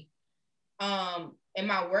me. Am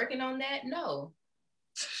I working on that? No.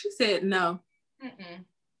 She said no.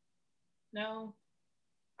 No.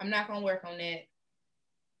 I'm not gonna work on that.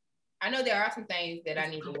 I know there are some things that I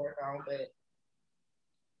need to work on, but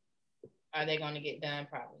are they gonna get done?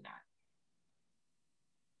 Probably not.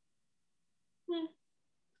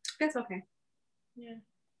 That's okay. Yeah.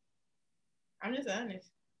 I'm just honest.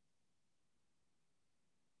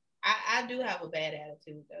 I do have a bad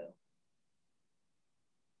attitude though.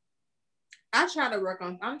 I'm trying to work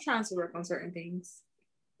on certain things.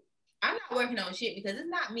 I'm not working on shit because it's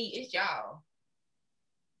not me, it's y'all.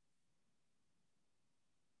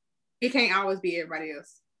 It can't always be everybody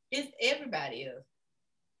else. It's everybody else.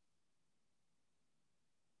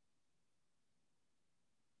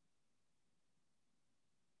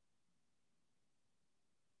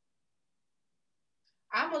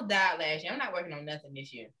 I almost died last year. I'm not working on nothing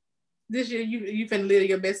this year. This year, you finna live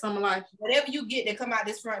your best summer life. Whatever you get to come out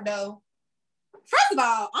this front door. First of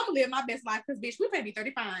all, I'm gonna live my best life because, bitch, we're gonna be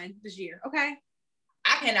 35 this year, okay?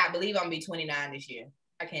 I cannot believe I'm gonna be 29 this year.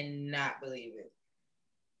 I cannot believe it.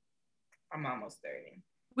 I'm almost 30.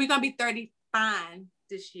 We're gonna be 35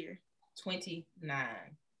 this year.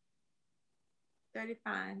 29.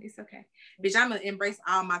 35. It's okay. Bitch, I'm gonna embrace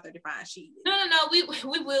all my 35 shit. No. We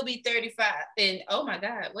will be 35. And oh my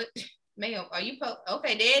God, what, ma'am? Are you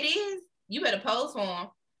okay? There it is. You better pose for him.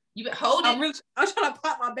 You better hold it. I'm trying to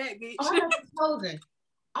pop my back, bitch. Oh, I'm posing.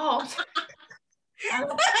 Oh, I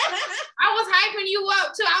was hyping you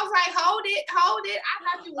up too. I was like, hold it. I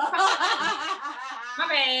thought you was posing. My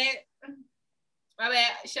bad. My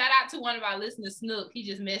bad. Shout out to one of our listeners, Snook. He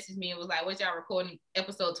just messaged me and was like, what y'all recording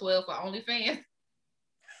episode 12 for OnlyFans?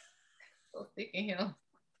 So sick of him.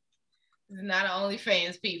 It's not an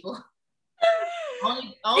OnlyFans, people.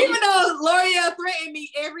 Only Even though L'Oreal threatened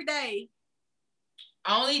me every day.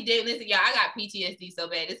 Listen, y'all, I got PTSD so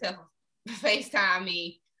bad. This help FaceTime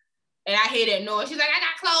me. And I hear that noise. She's like, I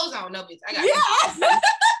got clothes on. No, bitch.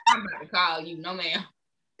 I'm about to call you. No, ma'am.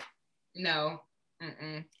 No.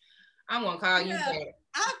 I'm going to call you back.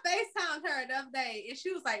 I FaceTimed her the other day and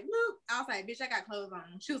she was like, look. I was like, bitch, I got clothes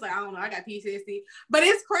on. She was like, I don't know. I got PTSD. But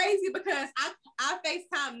it's crazy because I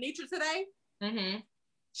FaceTimed Nitra today. Mm-hmm.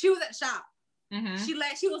 She was at the shop. Mm-hmm.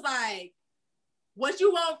 She was like, what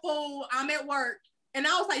you want, fool? I'm at work. And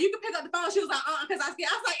I was like, you can pick up the phone. She was like, because I was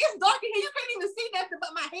like, it's dark in here. You can't even see nothing but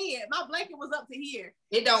my head. My blanket was up to here.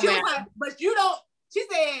 It don't matter. Was like, but you don't, she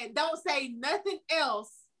said, don't say nothing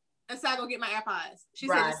else until I go get my AirPods. She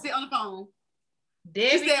said, just sit on the phone.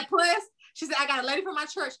 Debbie, she said, plus, she said, I got a lady from my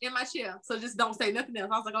church in my chair. So just don't say nothing else.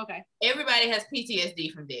 I was like, okay. Everybody has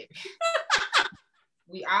PTSD from Debbie.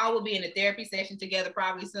 We all will be in a therapy session together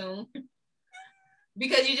probably soon.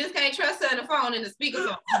 Because you just can't trust her on the phone and the speakers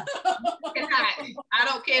on. I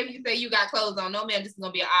don't care if you say you got clothes on. No, man, this is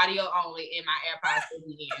going to be an audio only and my AirPods will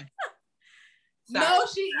be in. No,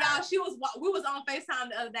 we was on FaceTime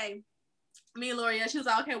the other day. Me and L'Oreal, she was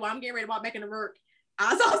like, okay, well, I'm getting ready to walk back into work.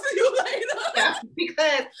 I'll talk to you later. Yeah,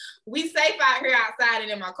 because we safe out here outside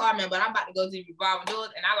and in my car, man, but I'm about to go to the revolving doors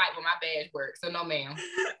and I like when my badge works. So no, ma'am.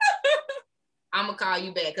 I'm gonna call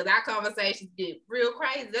you back because our conversations get real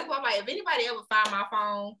crazy. That's why I'm like, if anybody ever find my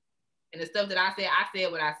phone and the stuff that I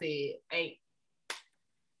said what I said. Ain't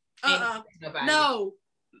no.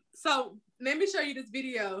 So let me show you this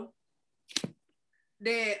video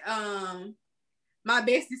that my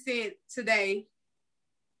bestie sent today.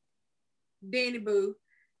 Danny Boo.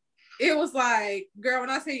 It was like, girl, when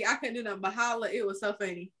I tell you I couldn't do nothing but holler, it was so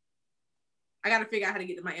funny. I gotta figure out how to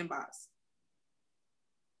get to my inbox.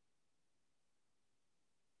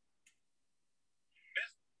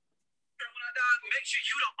 Make sure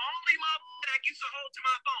you the only motherfucker that gets a hold to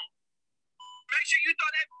my phone. Make sure you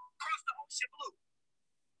throw that across the ocean blue.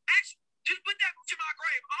 Actually, just put that to my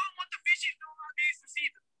grave. I don't want the fishes doing my business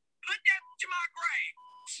either. Put that to my grave.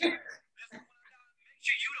 Make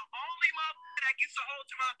sure you the only motherfucker that gets a hold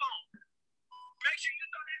to my phone. Make sure you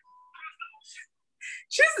throw that across the ocean.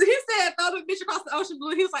 He said throw the bitch across the ocean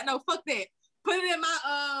blue. He was like, no, fuck that. Put it in my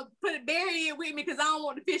bury it with me because I don't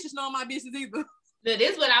want the fishes knowing my business either. Look,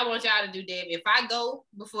 this is what I want y'all to do, Debbie. If I go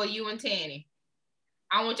before you and Tanny,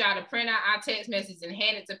 I want y'all to print out our text messages and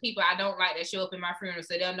hand it to people I don't like that show up in my funeral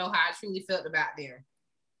so they'll know how I truly felt about them.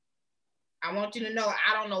 I want you to know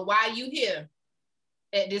I don't know why you here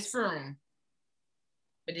at this funeral,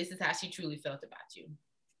 but this is how she truly felt about you.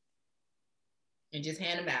 And just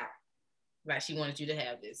hand them out like she wanted you to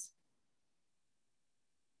have this.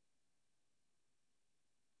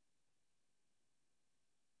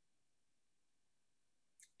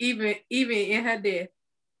 Even in her death.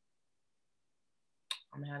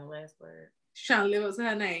 I'm gonna have the last word. She's trying to live up to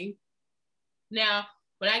her name. Now,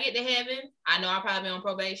 when I get to heaven, I know I'll probably be on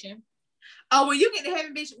probation. Oh, when you get to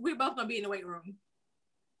heaven, bitch, we're both gonna be in the weight room.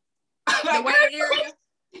 The weight area.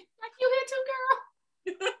 Like you here too,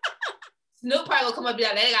 girl. Snoop probably will come up and be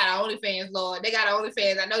like, they got OnlyFans, Lord. They got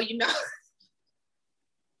OnlyFans. I know you know.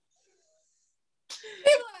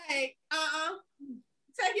 People like,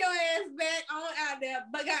 take your ass back on out there.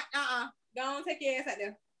 But go on, take your ass out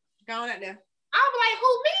there. Go on out there. I'm like,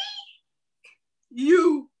 who, me?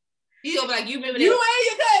 You. He's gonna be like, you remember that? You and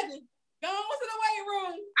your cousin. Go on to the weight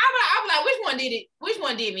room. I'm like, which one did it? Which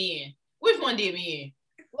one did me in? Which one did me in?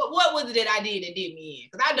 What was it that I did that did me in?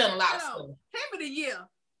 Because I've done a lot of stuff. Tell me the year.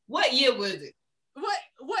 What year was it?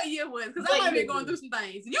 What year was it? Because I might be going through some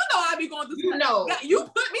things. You know I be going through some things. You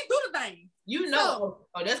put me through the thing. You know.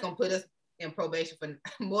 So, that's going to put us in probation for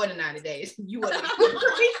more than 90 days. You would have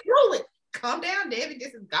through it. Calm down, David.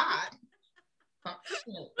 This is God.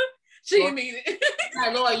 She didn't mean it.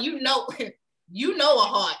 Like, Lord, you know a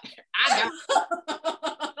heart. I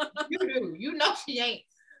don't. You do. You know she ain't.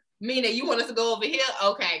 Meaning you want us to go over here?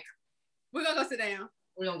 Okay. We're going to go sit down.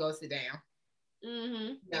 We're going to go sit down.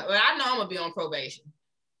 Mm-hmm. Yeah, but I know I'm going to be on probation.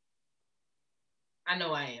 I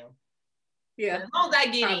know I am. Yeah. As long as I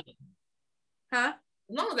get in. Huh?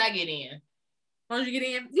 As long as I get in. As long as you get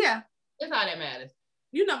in? Yeah. That's all that matters.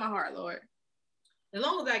 You know my heart, Lord. As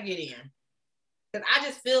long as I get in. Because I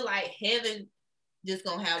just feel like heaven just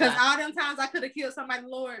going to have. Because all them times I could have killed somebody,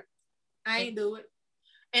 Lord, I ain't do it.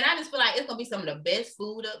 And I just feel like it's going to be some of the best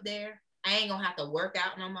food up there. I ain't going to have to work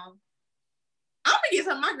out no more. I'm going to get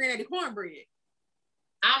some of my granddaddy cornbread.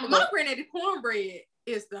 My granddaddy cornbread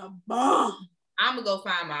is the bomb. I'm gonna go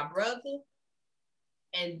find my brother,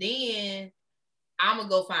 and then I'm gonna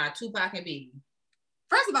go find Tupac and Biggie.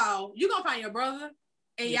 First of all, you're gonna find your brother,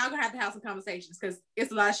 and y'all gonna have to have some conversations because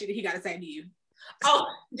it's a lot of shit that he gotta say to you. Oh,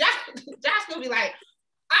 Josh gonna be like,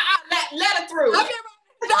 let her through.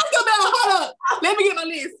 Hold up. Let me get my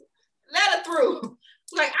list. Let her through.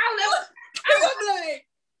 Like I left.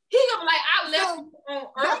 He gonna be like, I left on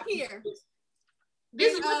Earth. Back here.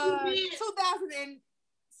 This is what you did.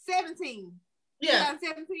 2017. Yeah.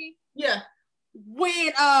 2017. Yeah.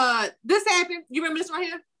 When this happened, you remember this right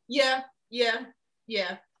here? Yeah.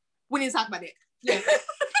 We need to talk about that. Yeah.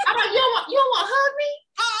 I'm like, you don't want to hug me?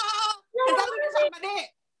 Because I need to talk about that.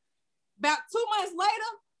 About 2 months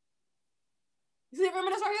later, you see,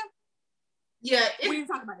 remember this right here? Yeah. We need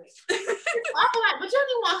to talk about it. I'm like, but you don't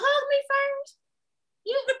even want to hug me first?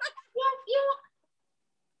 You want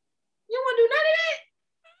to do none of that?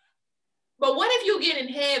 But what if you get in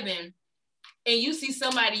heaven and you see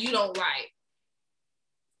somebody you don't like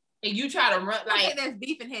and you try to run like... Okay, that's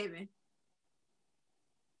beef in heaven.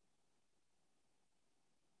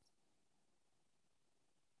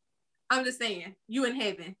 I'm just saying, you in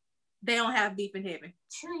heaven. They don't have beef in heaven.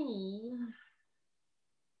 True.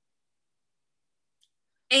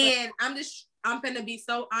 And I'm finna be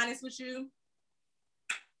so honest with you.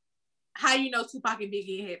 How you know Tupac and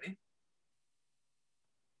Biggie in heaven?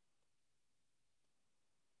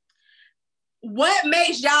 What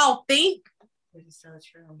makes y'all think so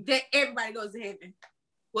true that everybody goes to heaven?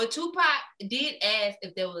 Well, Tupac did ask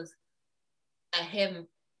if there was a heaven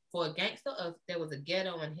for a gangster or if there was a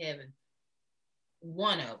ghetto in heaven.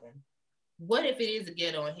 One of them. What if it is a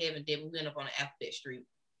ghetto in heaven, then we end up on an Alphabet Street?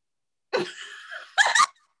 And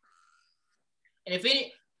if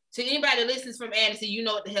any, to anybody that listens from Anderson, you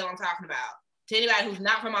know what the hell I'm talking about. To anybody who's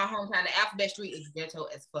not from our hometown, the Alphabet Street is ghetto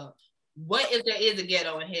as fuck. What if there is a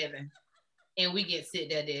ghetto in heaven and we get sit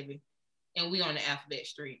there, Debbie, and we on the Alphabet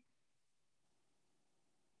Street?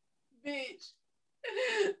 Bitch,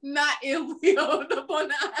 not if we end up on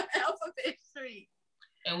the Alphabet Street.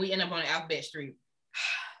 And we end up on the Alphabet Street.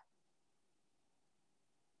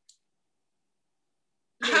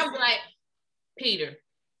 I'm like, Peter,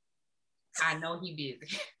 I know he busy.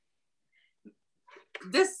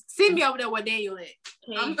 Just send me over there where Daniel at.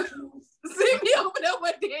 Send me over there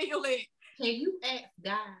where Daniel at. Can you ask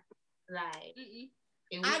God, like,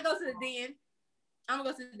 I go to the den. I'm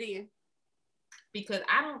gonna go to the den. Because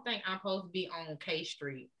I don't think I'm supposed to be on K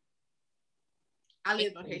Street. I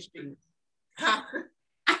live on K Street. Huh?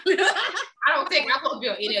 I don't think I'm supposed to be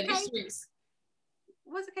on any of these streets.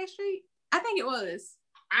 Was it K Street? I think it was.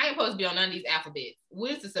 I ain't supposed to be on none of these alphabets.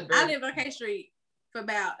 Where's the suburb? I lived on K Street for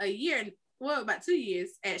about a year. Well, about 2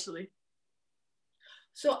 years, actually.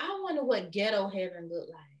 So I wonder what ghetto heaven look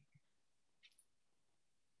like.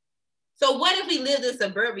 So what if we lived in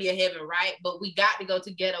suburbia heaven, right? But we got to go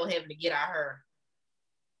to ghetto heaven to get our hair.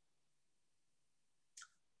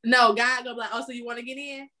 No, God gonna be like, oh, so you want to get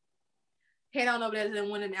in? Head on over there to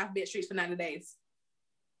one of the alphabet streets for 90 days.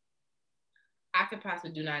 I could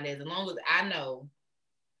possibly do 9 days as long as I know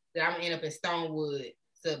that I'm gonna end up in Stonewood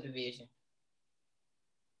subdivision.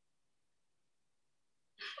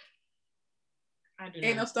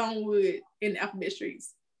 Ain't no Stonewood in the alphabet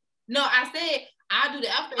streets. No, I said I'll do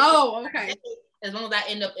the alphabet. Oh, okay. As long as I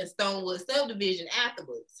end up in Stonewood subdivision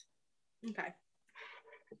afterwards. Okay.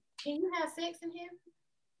 Can you have sex in here?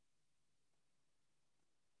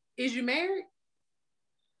 Is you married?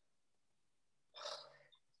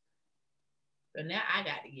 So now I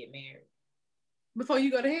got to get married. Before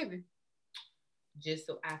you go to heaven. Just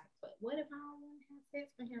so I, but what if I don't want to have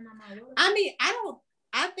sex with him?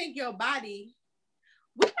 I think your body,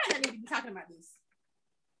 we might not need to be talking about this.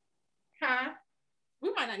 Huh?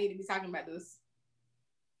 We might not need to be talking about this.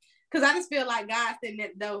 Because I just feel like God's sitting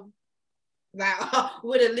at the door. Like,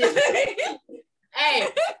 with a list. hey,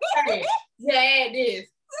 yeah, add this.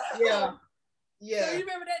 Yeah. So you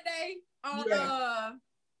remember that day on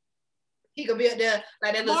he could be up there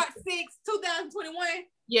like that. March 6, 2021.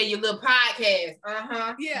 Yeah, your little podcast.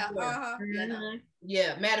 Yeah. Mm-hmm.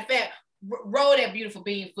 Yeah. Matter of fact, roll that beautiful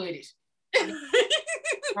bean footage.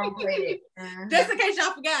 Don't play that. Just in case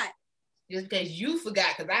y'all forgot. Just in case you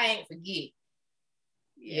forgot, because I ain't forget.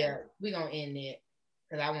 Yeah, we're gonna end that.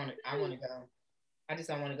 Because I wanna go. I just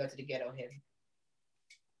don't want to go to the ghetto heaven.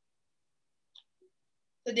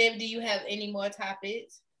 So David, do you have any more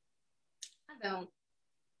topics? I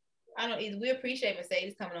don't either. We appreciate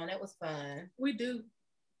Mercedes coming on. That was fun. We do.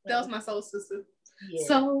 That was my soul sister. Yeah.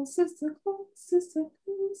 Soul sister, soul sister,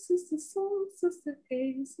 soul sister,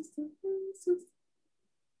 hey, sister, hey, sister.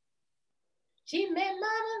 She met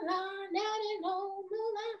Mama Lawn down in old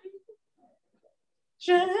Moulin.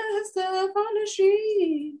 Just up on the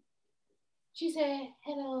street. She said,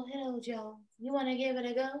 hello, Joe. You want to give it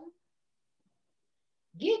a go?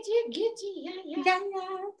 Get you, yeah. That's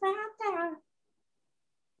all I got.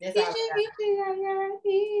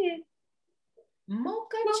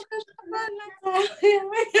 Mocha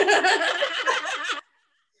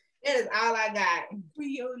That is all I got.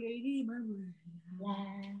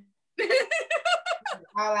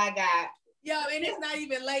 All I got. Yo, and it's not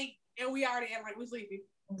even late, and we already act like we're sleeping.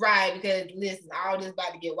 Right, because listen, all this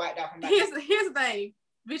about to get wiped off. Here's the thing.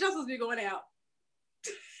 Bitch, I'm supposed to be going out.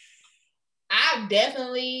 I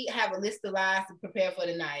definitely have a list of lies to prepare for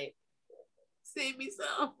the night. Send me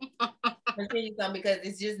some. Send you some because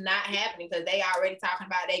it's just not happening because they already talking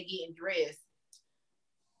about they getting dressed.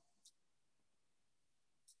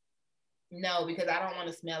 No, because I don't want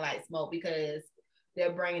to smell like smoke because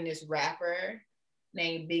they're bringing this rapper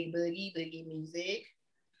named Big Boogie Music.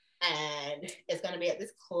 And it's going to be at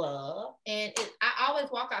this club. And I always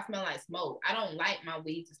walk out smelling like smoke. I don't like my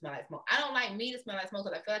weed to smell like smoke. I don't like me to smell like smoke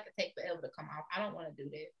because I feel like it takes forever to come off. I don't want to do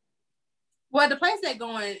that. Well, the place they're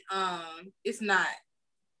going, it's not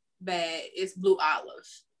bad. It's Blue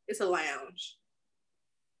Olive. It's a lounge.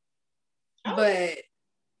 Oh. But,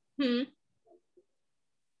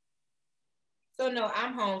 So, no,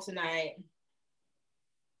 I'm home tonight.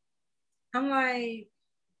 I'm like,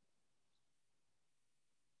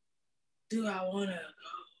 do I want to go?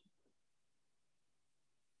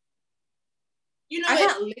 You know, I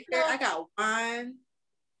got liquor. I got wine.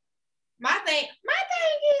 My thing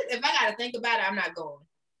is, if I got to think about it, I'm not going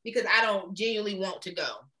because I don't genuinely want to go.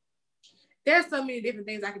 There's so many different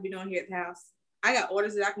things I could be doing here at the house. I got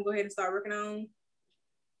orders that I can go ahead and start working on.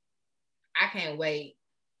 I can't wait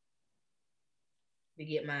to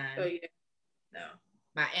get mine. Oh, yeah. No.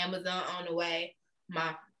 My Amazon on the way.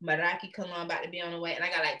 My Meraki cologne about to be on the way. And I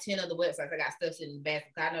got like 10 other websites. I got stuff sitting in the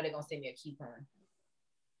basket. I know they're going to send me a coupon.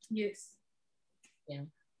 Yes. Yeah.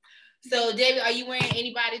 So, David, are you wearing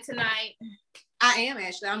anybody tonight? I am,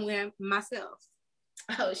 actually. I'm wearing myself.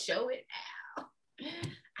 Oh, show it out.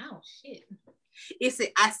 Oh, shit.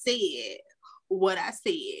 I said what I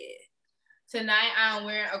said. Tonight, I'm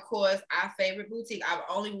wearing, of course, our favorite boutique. I've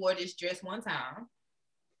only wore this dress one time.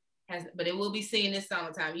 But it will be seen this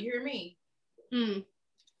summertime. You hear me? Mm.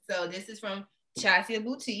 So, this is from Chasia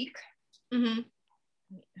Boutique. Mm-hmm.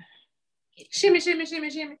 Shimmy.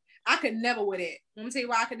 I could never wear that. Let me tell you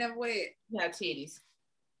why I could never wear it. You have titties.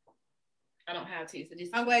 I don't have titties.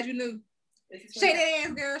 So I'm glad you knew. Shake that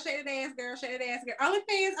ass, girl.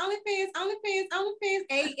 OnlyFans.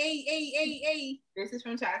 Hey. This is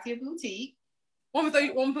from Chasia Boutique. Want me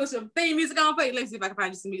to put some theme music on for you? Let me see if I can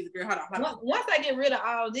find you some music, girl. Hold on. Once I get rid of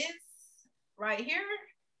all this right here,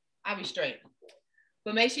 I'll be straight.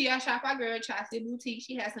 But make sure y'all shop our girl, Chasia Boutique.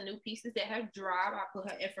 She has some new pieces that have dropped. I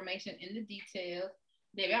put her information in the details.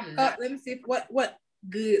 Baby, I'm not. Let me see what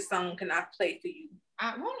good song can I play for you.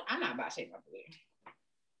 I'm not about to shake my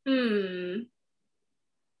booty.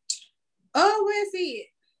 Oh, where's it?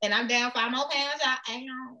 And I'm down 5 more pounds. I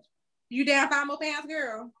ain't on. You down 5 more pounds,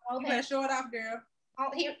 girl? Okay. You better show it off, girl.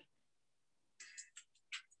 Oh, here.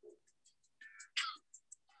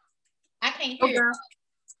 I can't hear. Girl.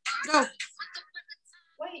 Go.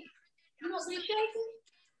 Wait, you gonna be shaking?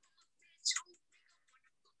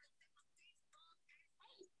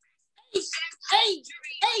 Hey.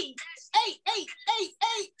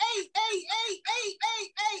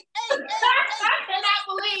 I cannot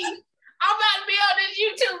believe I'm about to be on this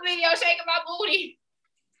YouTube video shaking my booty.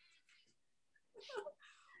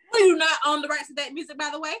 We do not own the rights to that music, by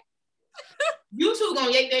the way. YouTube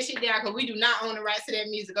gonna yank that shit down because we do not own the rights to that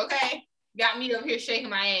music, okay? Got me up here shaking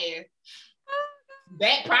my ass.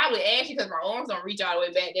 Back probably ashy because my arms don't reach all the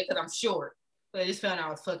way back there because I'm short. But I just found out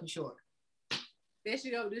I was fucking short. There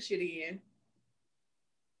she go, this shit again.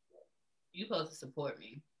 You supposed to support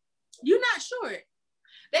me. You not short.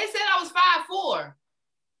 They said I was 5'4".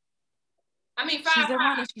 I mean 5'5". She's a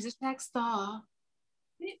runner. She's a track star.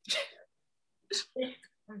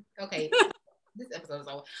 Okay, this episode is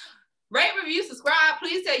over. Rate, review, subscribe.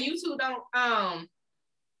 Please tell YouTube don't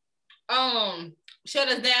shut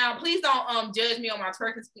us down. Please don't judge me on my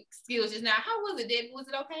twerking skills just now. How was it, Debbie? Was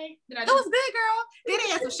it okay? It was good, girl. They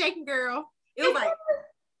didn't have some shaking, girl. It was like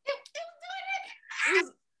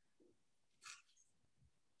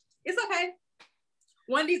it's okay.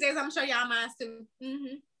 One of these days I'm gonna show y'all mine too.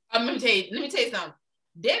 Mm-hmm. Let me tell you something.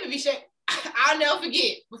 Debbie be shaking. I'll never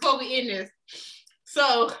forget before we end this.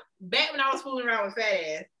 So back when I was fooling around with Fat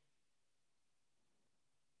Ass,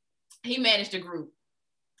 he managed a group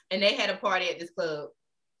and they had a party at this club.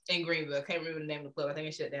 in Greenville. I can't remember the name of the club. I think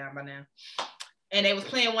it shut down by now. And they was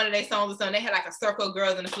playing one of their songs or something. They had like a circle of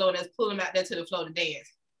girls on the floor and they was pulling them out there to the floor to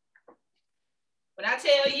dance. When I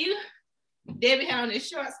tell you, Debbie had on this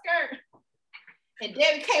short skirt and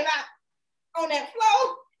Debbie came out on that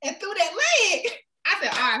floor and threw that leg. I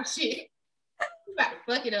said, oh shit. You about to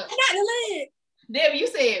fuck it up. I got the leg. Debbie, you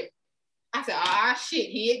said, I said, oh shit,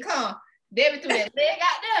 here it come. Debbie threw that leg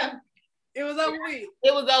out there. It was over with.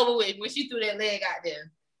 It was over with when she threw that leg out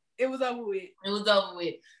there. It was over with. It was over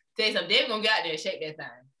with. Tell you something, Debbie gonna get out there and shake that thing.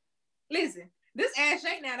 Listen, this ass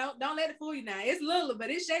shake now. Don't let it fool you now. It's little, but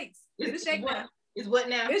it shakes. It's shake now. It's what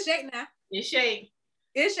now? It's shake now. It's shake.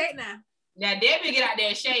 It's shake now. Now Debbie get out there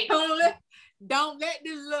and shake. Don't let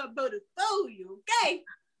this little booty fool you, okay?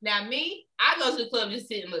 Now me, I go to the club just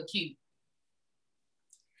sit and look cute.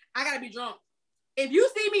 I gotta be drunk. If you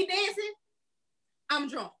see me dancing, I'm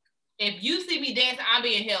drunk. If you see me dancing, I'm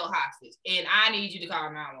being held hostage, and I need you to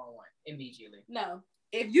call 911 immediately. No.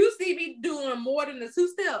 If you see me doing more than a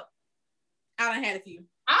two-step, I done had a few.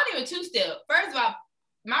 I don't even two-step. First of all,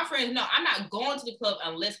 my friends know I'm not going to the club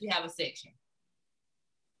unless we have a section.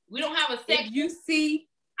 We don't have a section. If you see,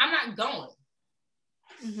 I'm not going.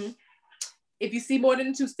 Mm-hmm. If you see more than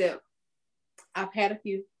a two-step, I've had a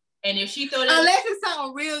few. And if she throw that, unless it's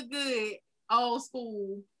something real good, old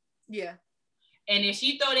school, yeah. And if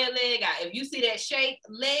she throw that leg out, if you see that shake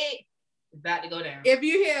leg, it's about to go down. If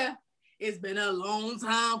you hear, it's been a long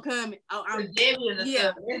time coming. Oh, That's Damien.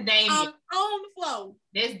 I'm on the floor.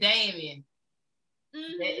 That's Damien.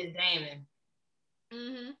 Mm-hmm. That is Damien.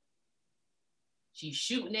 Mm-hmm. She's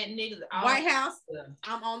shooting at niggas. White House.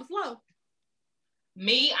 I'm on the floor.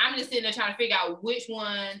 Me, I'm just sitting there trying to figure out which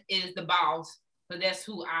one is the boss. So that's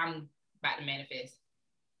who I'm about to manifest.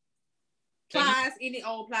 Plies, any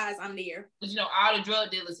old plies, I'm there. You know, all the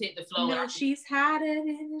drug dealers hit the floor. No, she's hotter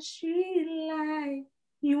than the street light.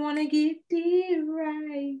 You wanna get it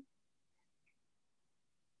right.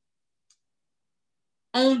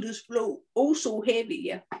 On this floor, oh so heavy,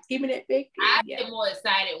 yeah. Give me that big. I get more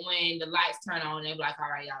excited when the lights turn on and they're like,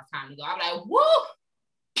 all right, y'all, time to go. I'm like, woo!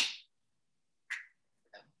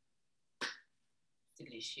 Sick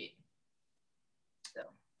of this shit. So.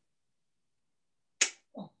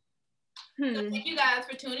 So thank you guys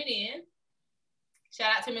for tuning in.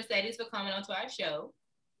 Shout out to Mercedes for coming onto our show.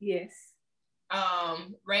 Yes.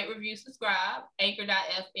 Rate, review, subscribe,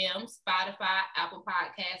 Anchor.fm, Spotify, Apple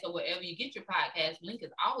Podcasts, or wherever you get your podcast. Link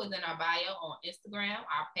is always in our bio on Instagram.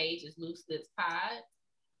 Our page is Loose Lips Pod.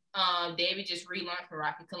 Debbie just relaunched her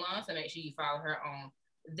Rocky Cologne, so make sure you follow her on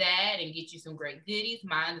that and get you some great goodies.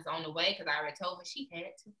 Mine is on the way because I already told her she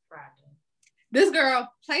had to Friday. This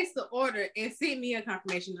girl placed the order and sent me a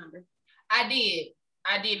confirmation number. I did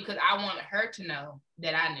because I wanted her to know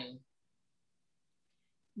that I knew.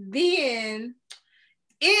 Then,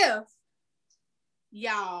 if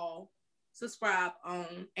y'all subscribe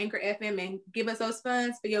on Anchor FM and give us those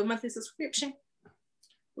funds for your monthly subscription,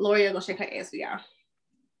 Lori gonna shake her ass for y'all.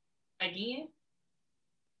 Again?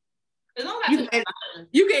 As long as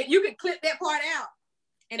you can clip that part out,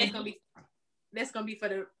 and that's gonna be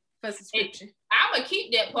for subscription. I'm gonna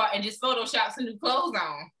keep that part and just Photoshop some new clothes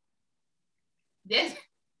on. That's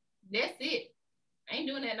it. I ain't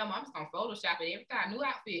doing that no more. I'm just gonna Photoshop it every time. New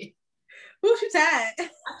outfit. Who's she tired?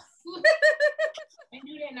 Can't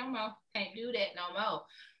do that no more. Can't do that no more.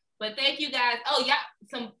 But thank you guys. Oh, y'all,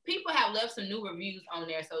 some people have left some new reviews on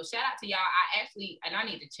there. So shout out to y'all. I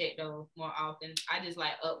need to check those more often. I just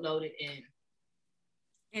like upload it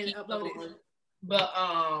and upload it. But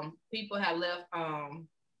people have left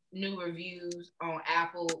new reviews on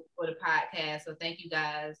Apple for the podcast. So thank you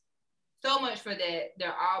guys so much for that.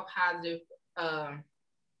 They're all positive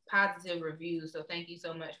reviews. So thank you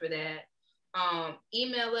so much for that.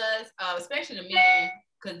 Email us, especially the men,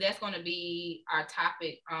 because that's going to be our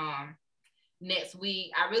topic next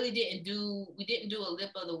week. We didn't do a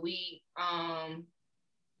lip of the week.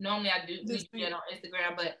 Normally we do it on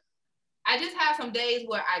Instagram, but I just have some days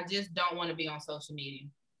where I just don't want to be on social media.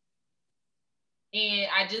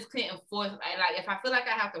 And I just couldn't force, if I feel like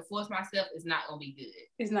I have to force myself, it's not going to be good.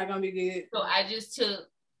 It's not going to be good. So I just took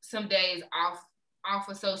some days off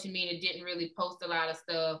of social media, didn't really post a lot of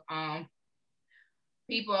stuff.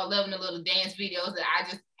 People are loving the little dance videos that I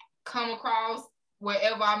just come across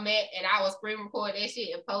wherever I'm at, and I will screen record that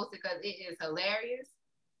shit and post it because it is hilarious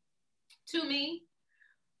to me.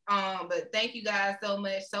 But thank you guys so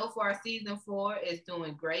much. So far, season 4 is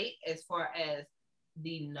doing great as far as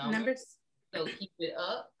the numbers. So keep it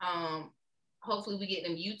up. Hopefully we get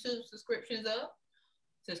them YouTube subscriptions up.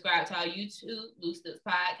 Subscribe to our YouTube, Loose Lips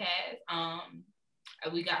Podcast.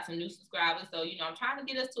 We got some new subscribers. So, you know, I'm trying to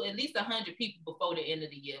get us to at least 100 people before the end of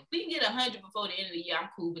the year. If we can get 100 before the end of the year, I'm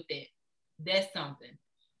cool with that. That's something.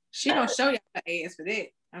 She gonna show y'all her ass for that.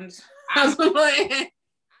 I'm just playing.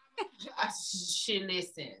 Shit,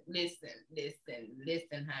 listen,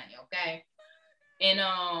 honey, okay? And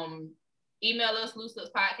email us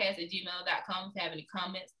looselippspodcast@gmail.com if you have any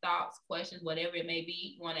comments, thoughts, questions, whatever it may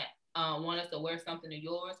be. Want us to wear something of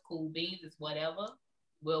yours, cool beans, it's whatever.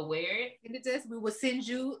 We'll wear it. And it says we will send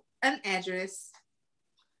you an address.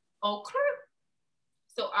 Okay.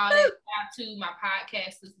 So all that out to my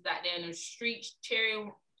podcast sisters out there in the streets,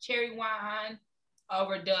 Cherry Wine,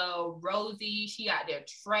 over the Rosie, she out there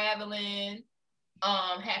traveling.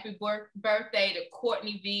 Happy birthday to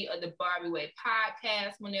Courtney V of the Barbie Way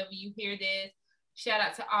podcast. Whenever you hear this, shout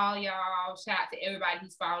out to all y'all. Shout out to everybody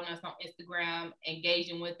who's following us on Instagram,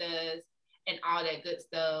 engaging with us, and all that good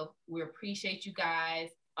stuff. We appreciate you guys.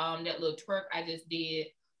 That little twerk I just did.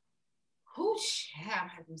 Who child? I'm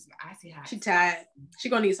having some icy hot. She tired. She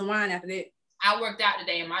gonna need some wine after that. I worked out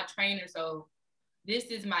today in my trainer, so this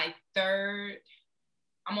is my third.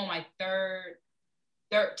 I'm on my third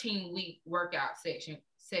 13-week workout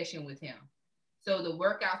session with him. So the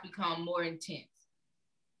workouts become more intense.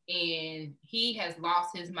 And he has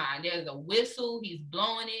lost his mind. There's a whistle, he's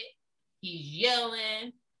blowing it, he's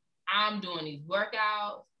yelling. I'm doing these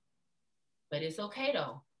workouts. But it's okay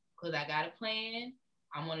though, because I got a plan.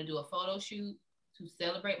 I want to do a photo shoot to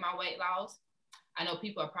celebrate my weight loss. I know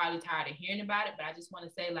people are probably tired of hearing about it, but I just want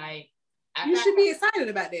to say, like, you should be excited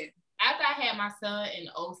about that. After I had my son in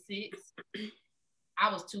 2006,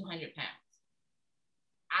 I was 200 pounds.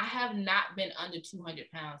 I have not been under 200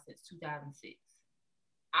 pounds since 2006.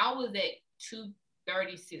 I was at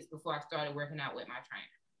 236 before I started working out with my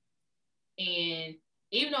trainer. And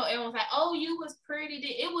even though everyone's like, oh, you was pretty,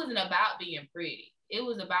 it wasn't about being pretty. It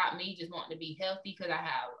was about me just wanting to be healthy because I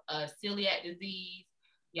have a celiac disease.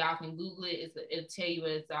 Y'all can Google it. It'll tell you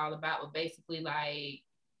what it's all about. But basically, like,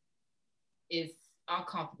 it's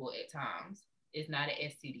uncomfortable at times. It's not an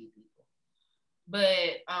STD, people.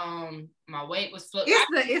 But my weight was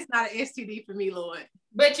it's not an STD for me, Lord.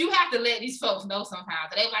 But you have to let these folks know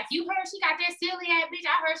sometimes. They like, you heard she got that celiac, bitch.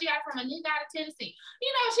 I heard she got it from a nigga out of Tennessee.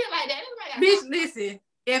 You know, shit like that. Bitch, listen.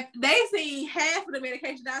 If they see half of the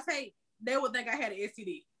medication I take, they would think I had an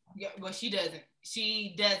STD. Yeah, well, she doesn't.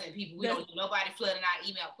 She doesn't, people. We don't need nobody flooding our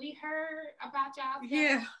email. We heard about y'all.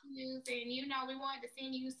 Yeah. And, you know, we wanted to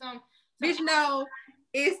send you some. Bitch, no.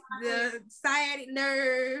 It's the sciatic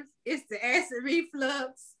nerve. It's the acid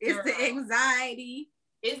reflux. It's the anxiety.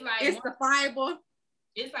 It's like it's the fiber.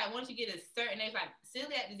 It's like once you get a certain age, like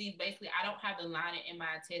celiac disease, basically, I don't have the lining in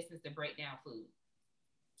my intestines to break down food.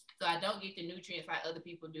 So I don't get the nutrients like other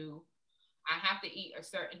people do. I have to eat a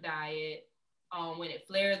certain diet. When it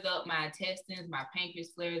flares up, my intestines, my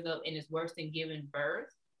pancreas flares up, and it's worse than giving birth.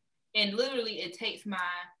 And literally, it takes my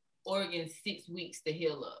organs 6 weeks to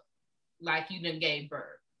heal up, like you done gave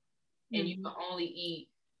birth. And you can only eat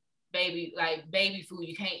baby food.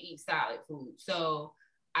 You can't eat solid food. So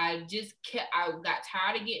I got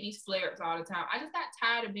tired of getting these flare-ups all the time. I just got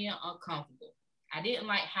tired of being uncomfortable. I didn't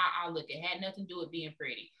like how I looked. It had nothing to do with being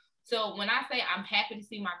pretty. So when I say I'm happy to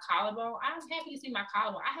see my collarbone, I'm happy to see my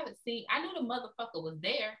collarbone. I knew the motherfucker was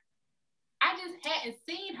there. I just hadn't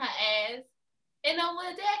seen her ass in over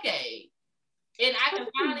a decade. And I can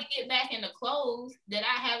finally get back in the clothes that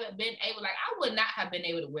I haven't been able, like I would not have been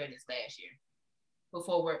able to wear this last year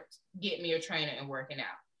before getting me a trainer and working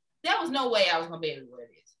out. There was no way I was gonna be able to wear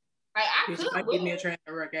this. Like I could get me a trainer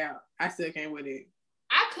to work out. I still can't wear it.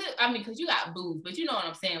 Because you got boobs, but you know what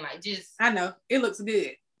I'm saying, like just I know. It looks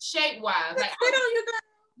good. Shape wise, like sit on you, girl.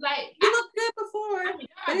 Like you look good before,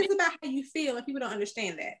 but it's about how you feel, and people don't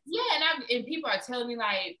understand that. Yeah, and people are telling me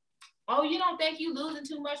like, oh, you don't think you losing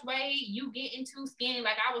too much weight? You getting too skinny?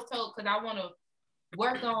 Like I was told, because I want to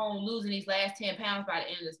work on losing these last 10 pounds by the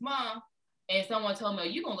end of this month, and someone told me, oh,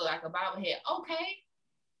 you gonna look like a bobblehead. Okay,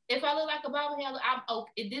 if I look like a bobblehead, I'm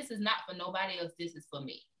okay. This is not for nobody else. This is for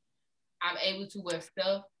me. I'm able to wear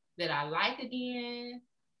stuff that I like again.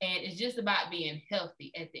 And it's just about being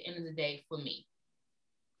healthy at the end of the day for me.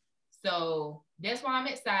 So that's why I'm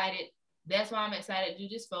excited. That's why I'm excited to do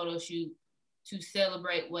this photo shoot to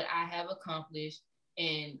celebrate what I have accomplished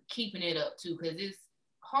and keeping it up too. Because it's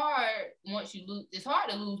hard it's hard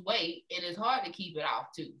to lose weight and it's hard to keep it off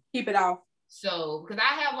too. Keep it off. So, because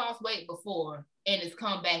I have lost weight before and it's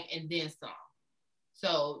come back and then some.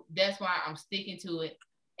 So that's why I'm sticking to it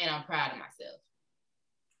and I'm proud of myself.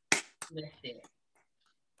 That's it.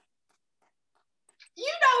 You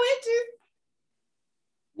know it,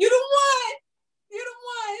 you the one. You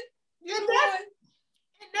the one.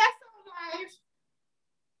 And that's on life.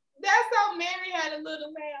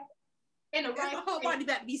 sugar ma'am. And the right her whole body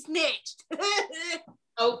about to be snatched.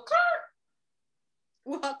 Okay.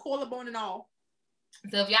 With her collarbone and all.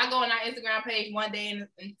 So if y'all go on our Instagram page one day and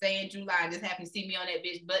say in July and just happen to see me on that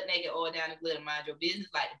bitch butt naked or down the glitter, mind your business,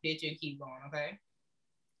 like the picture and keep going, okay?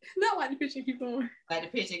 Not like the picture and keep going. Like the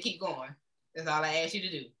picture and keep going. That's all I ask you to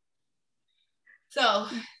do. So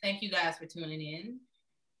thank you guys for tuning in.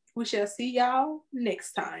 We shall see y'all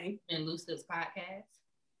next time. In Loose Lips Podcast.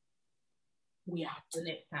 We out. The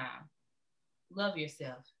next time. Love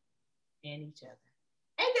yourself and each other.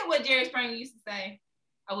 Ain't that what Jerry Springer used to say?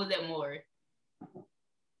 Or was that Maury?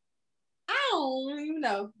 I don't even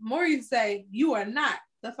know. More you say, you are not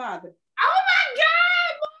the father. Oh my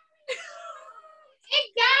God!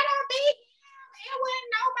 It gotta be him. It wasn't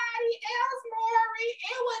nobody else, Maury.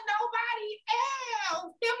 It was nobody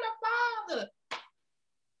else. Him the father.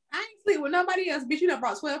 I ain't sleep with nobody else. Bitch, you done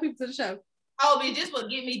brought 12 people to the show. Oh, bitch, this will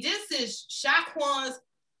get me. This is Shaquan's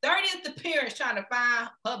 30th appearance trying to find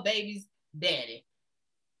her baby's daddy.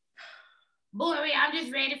 Maury, I'm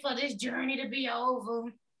just ready for this journey to be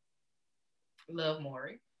over. Love,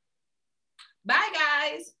 Maury. Bye,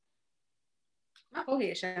 guys. My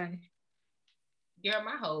forehead shiny. Girl,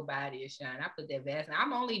 my whole body is shiny. I put that Vaseline.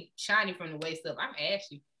 I'm only shiny from the waist up. I'm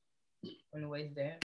ashy from the waist down.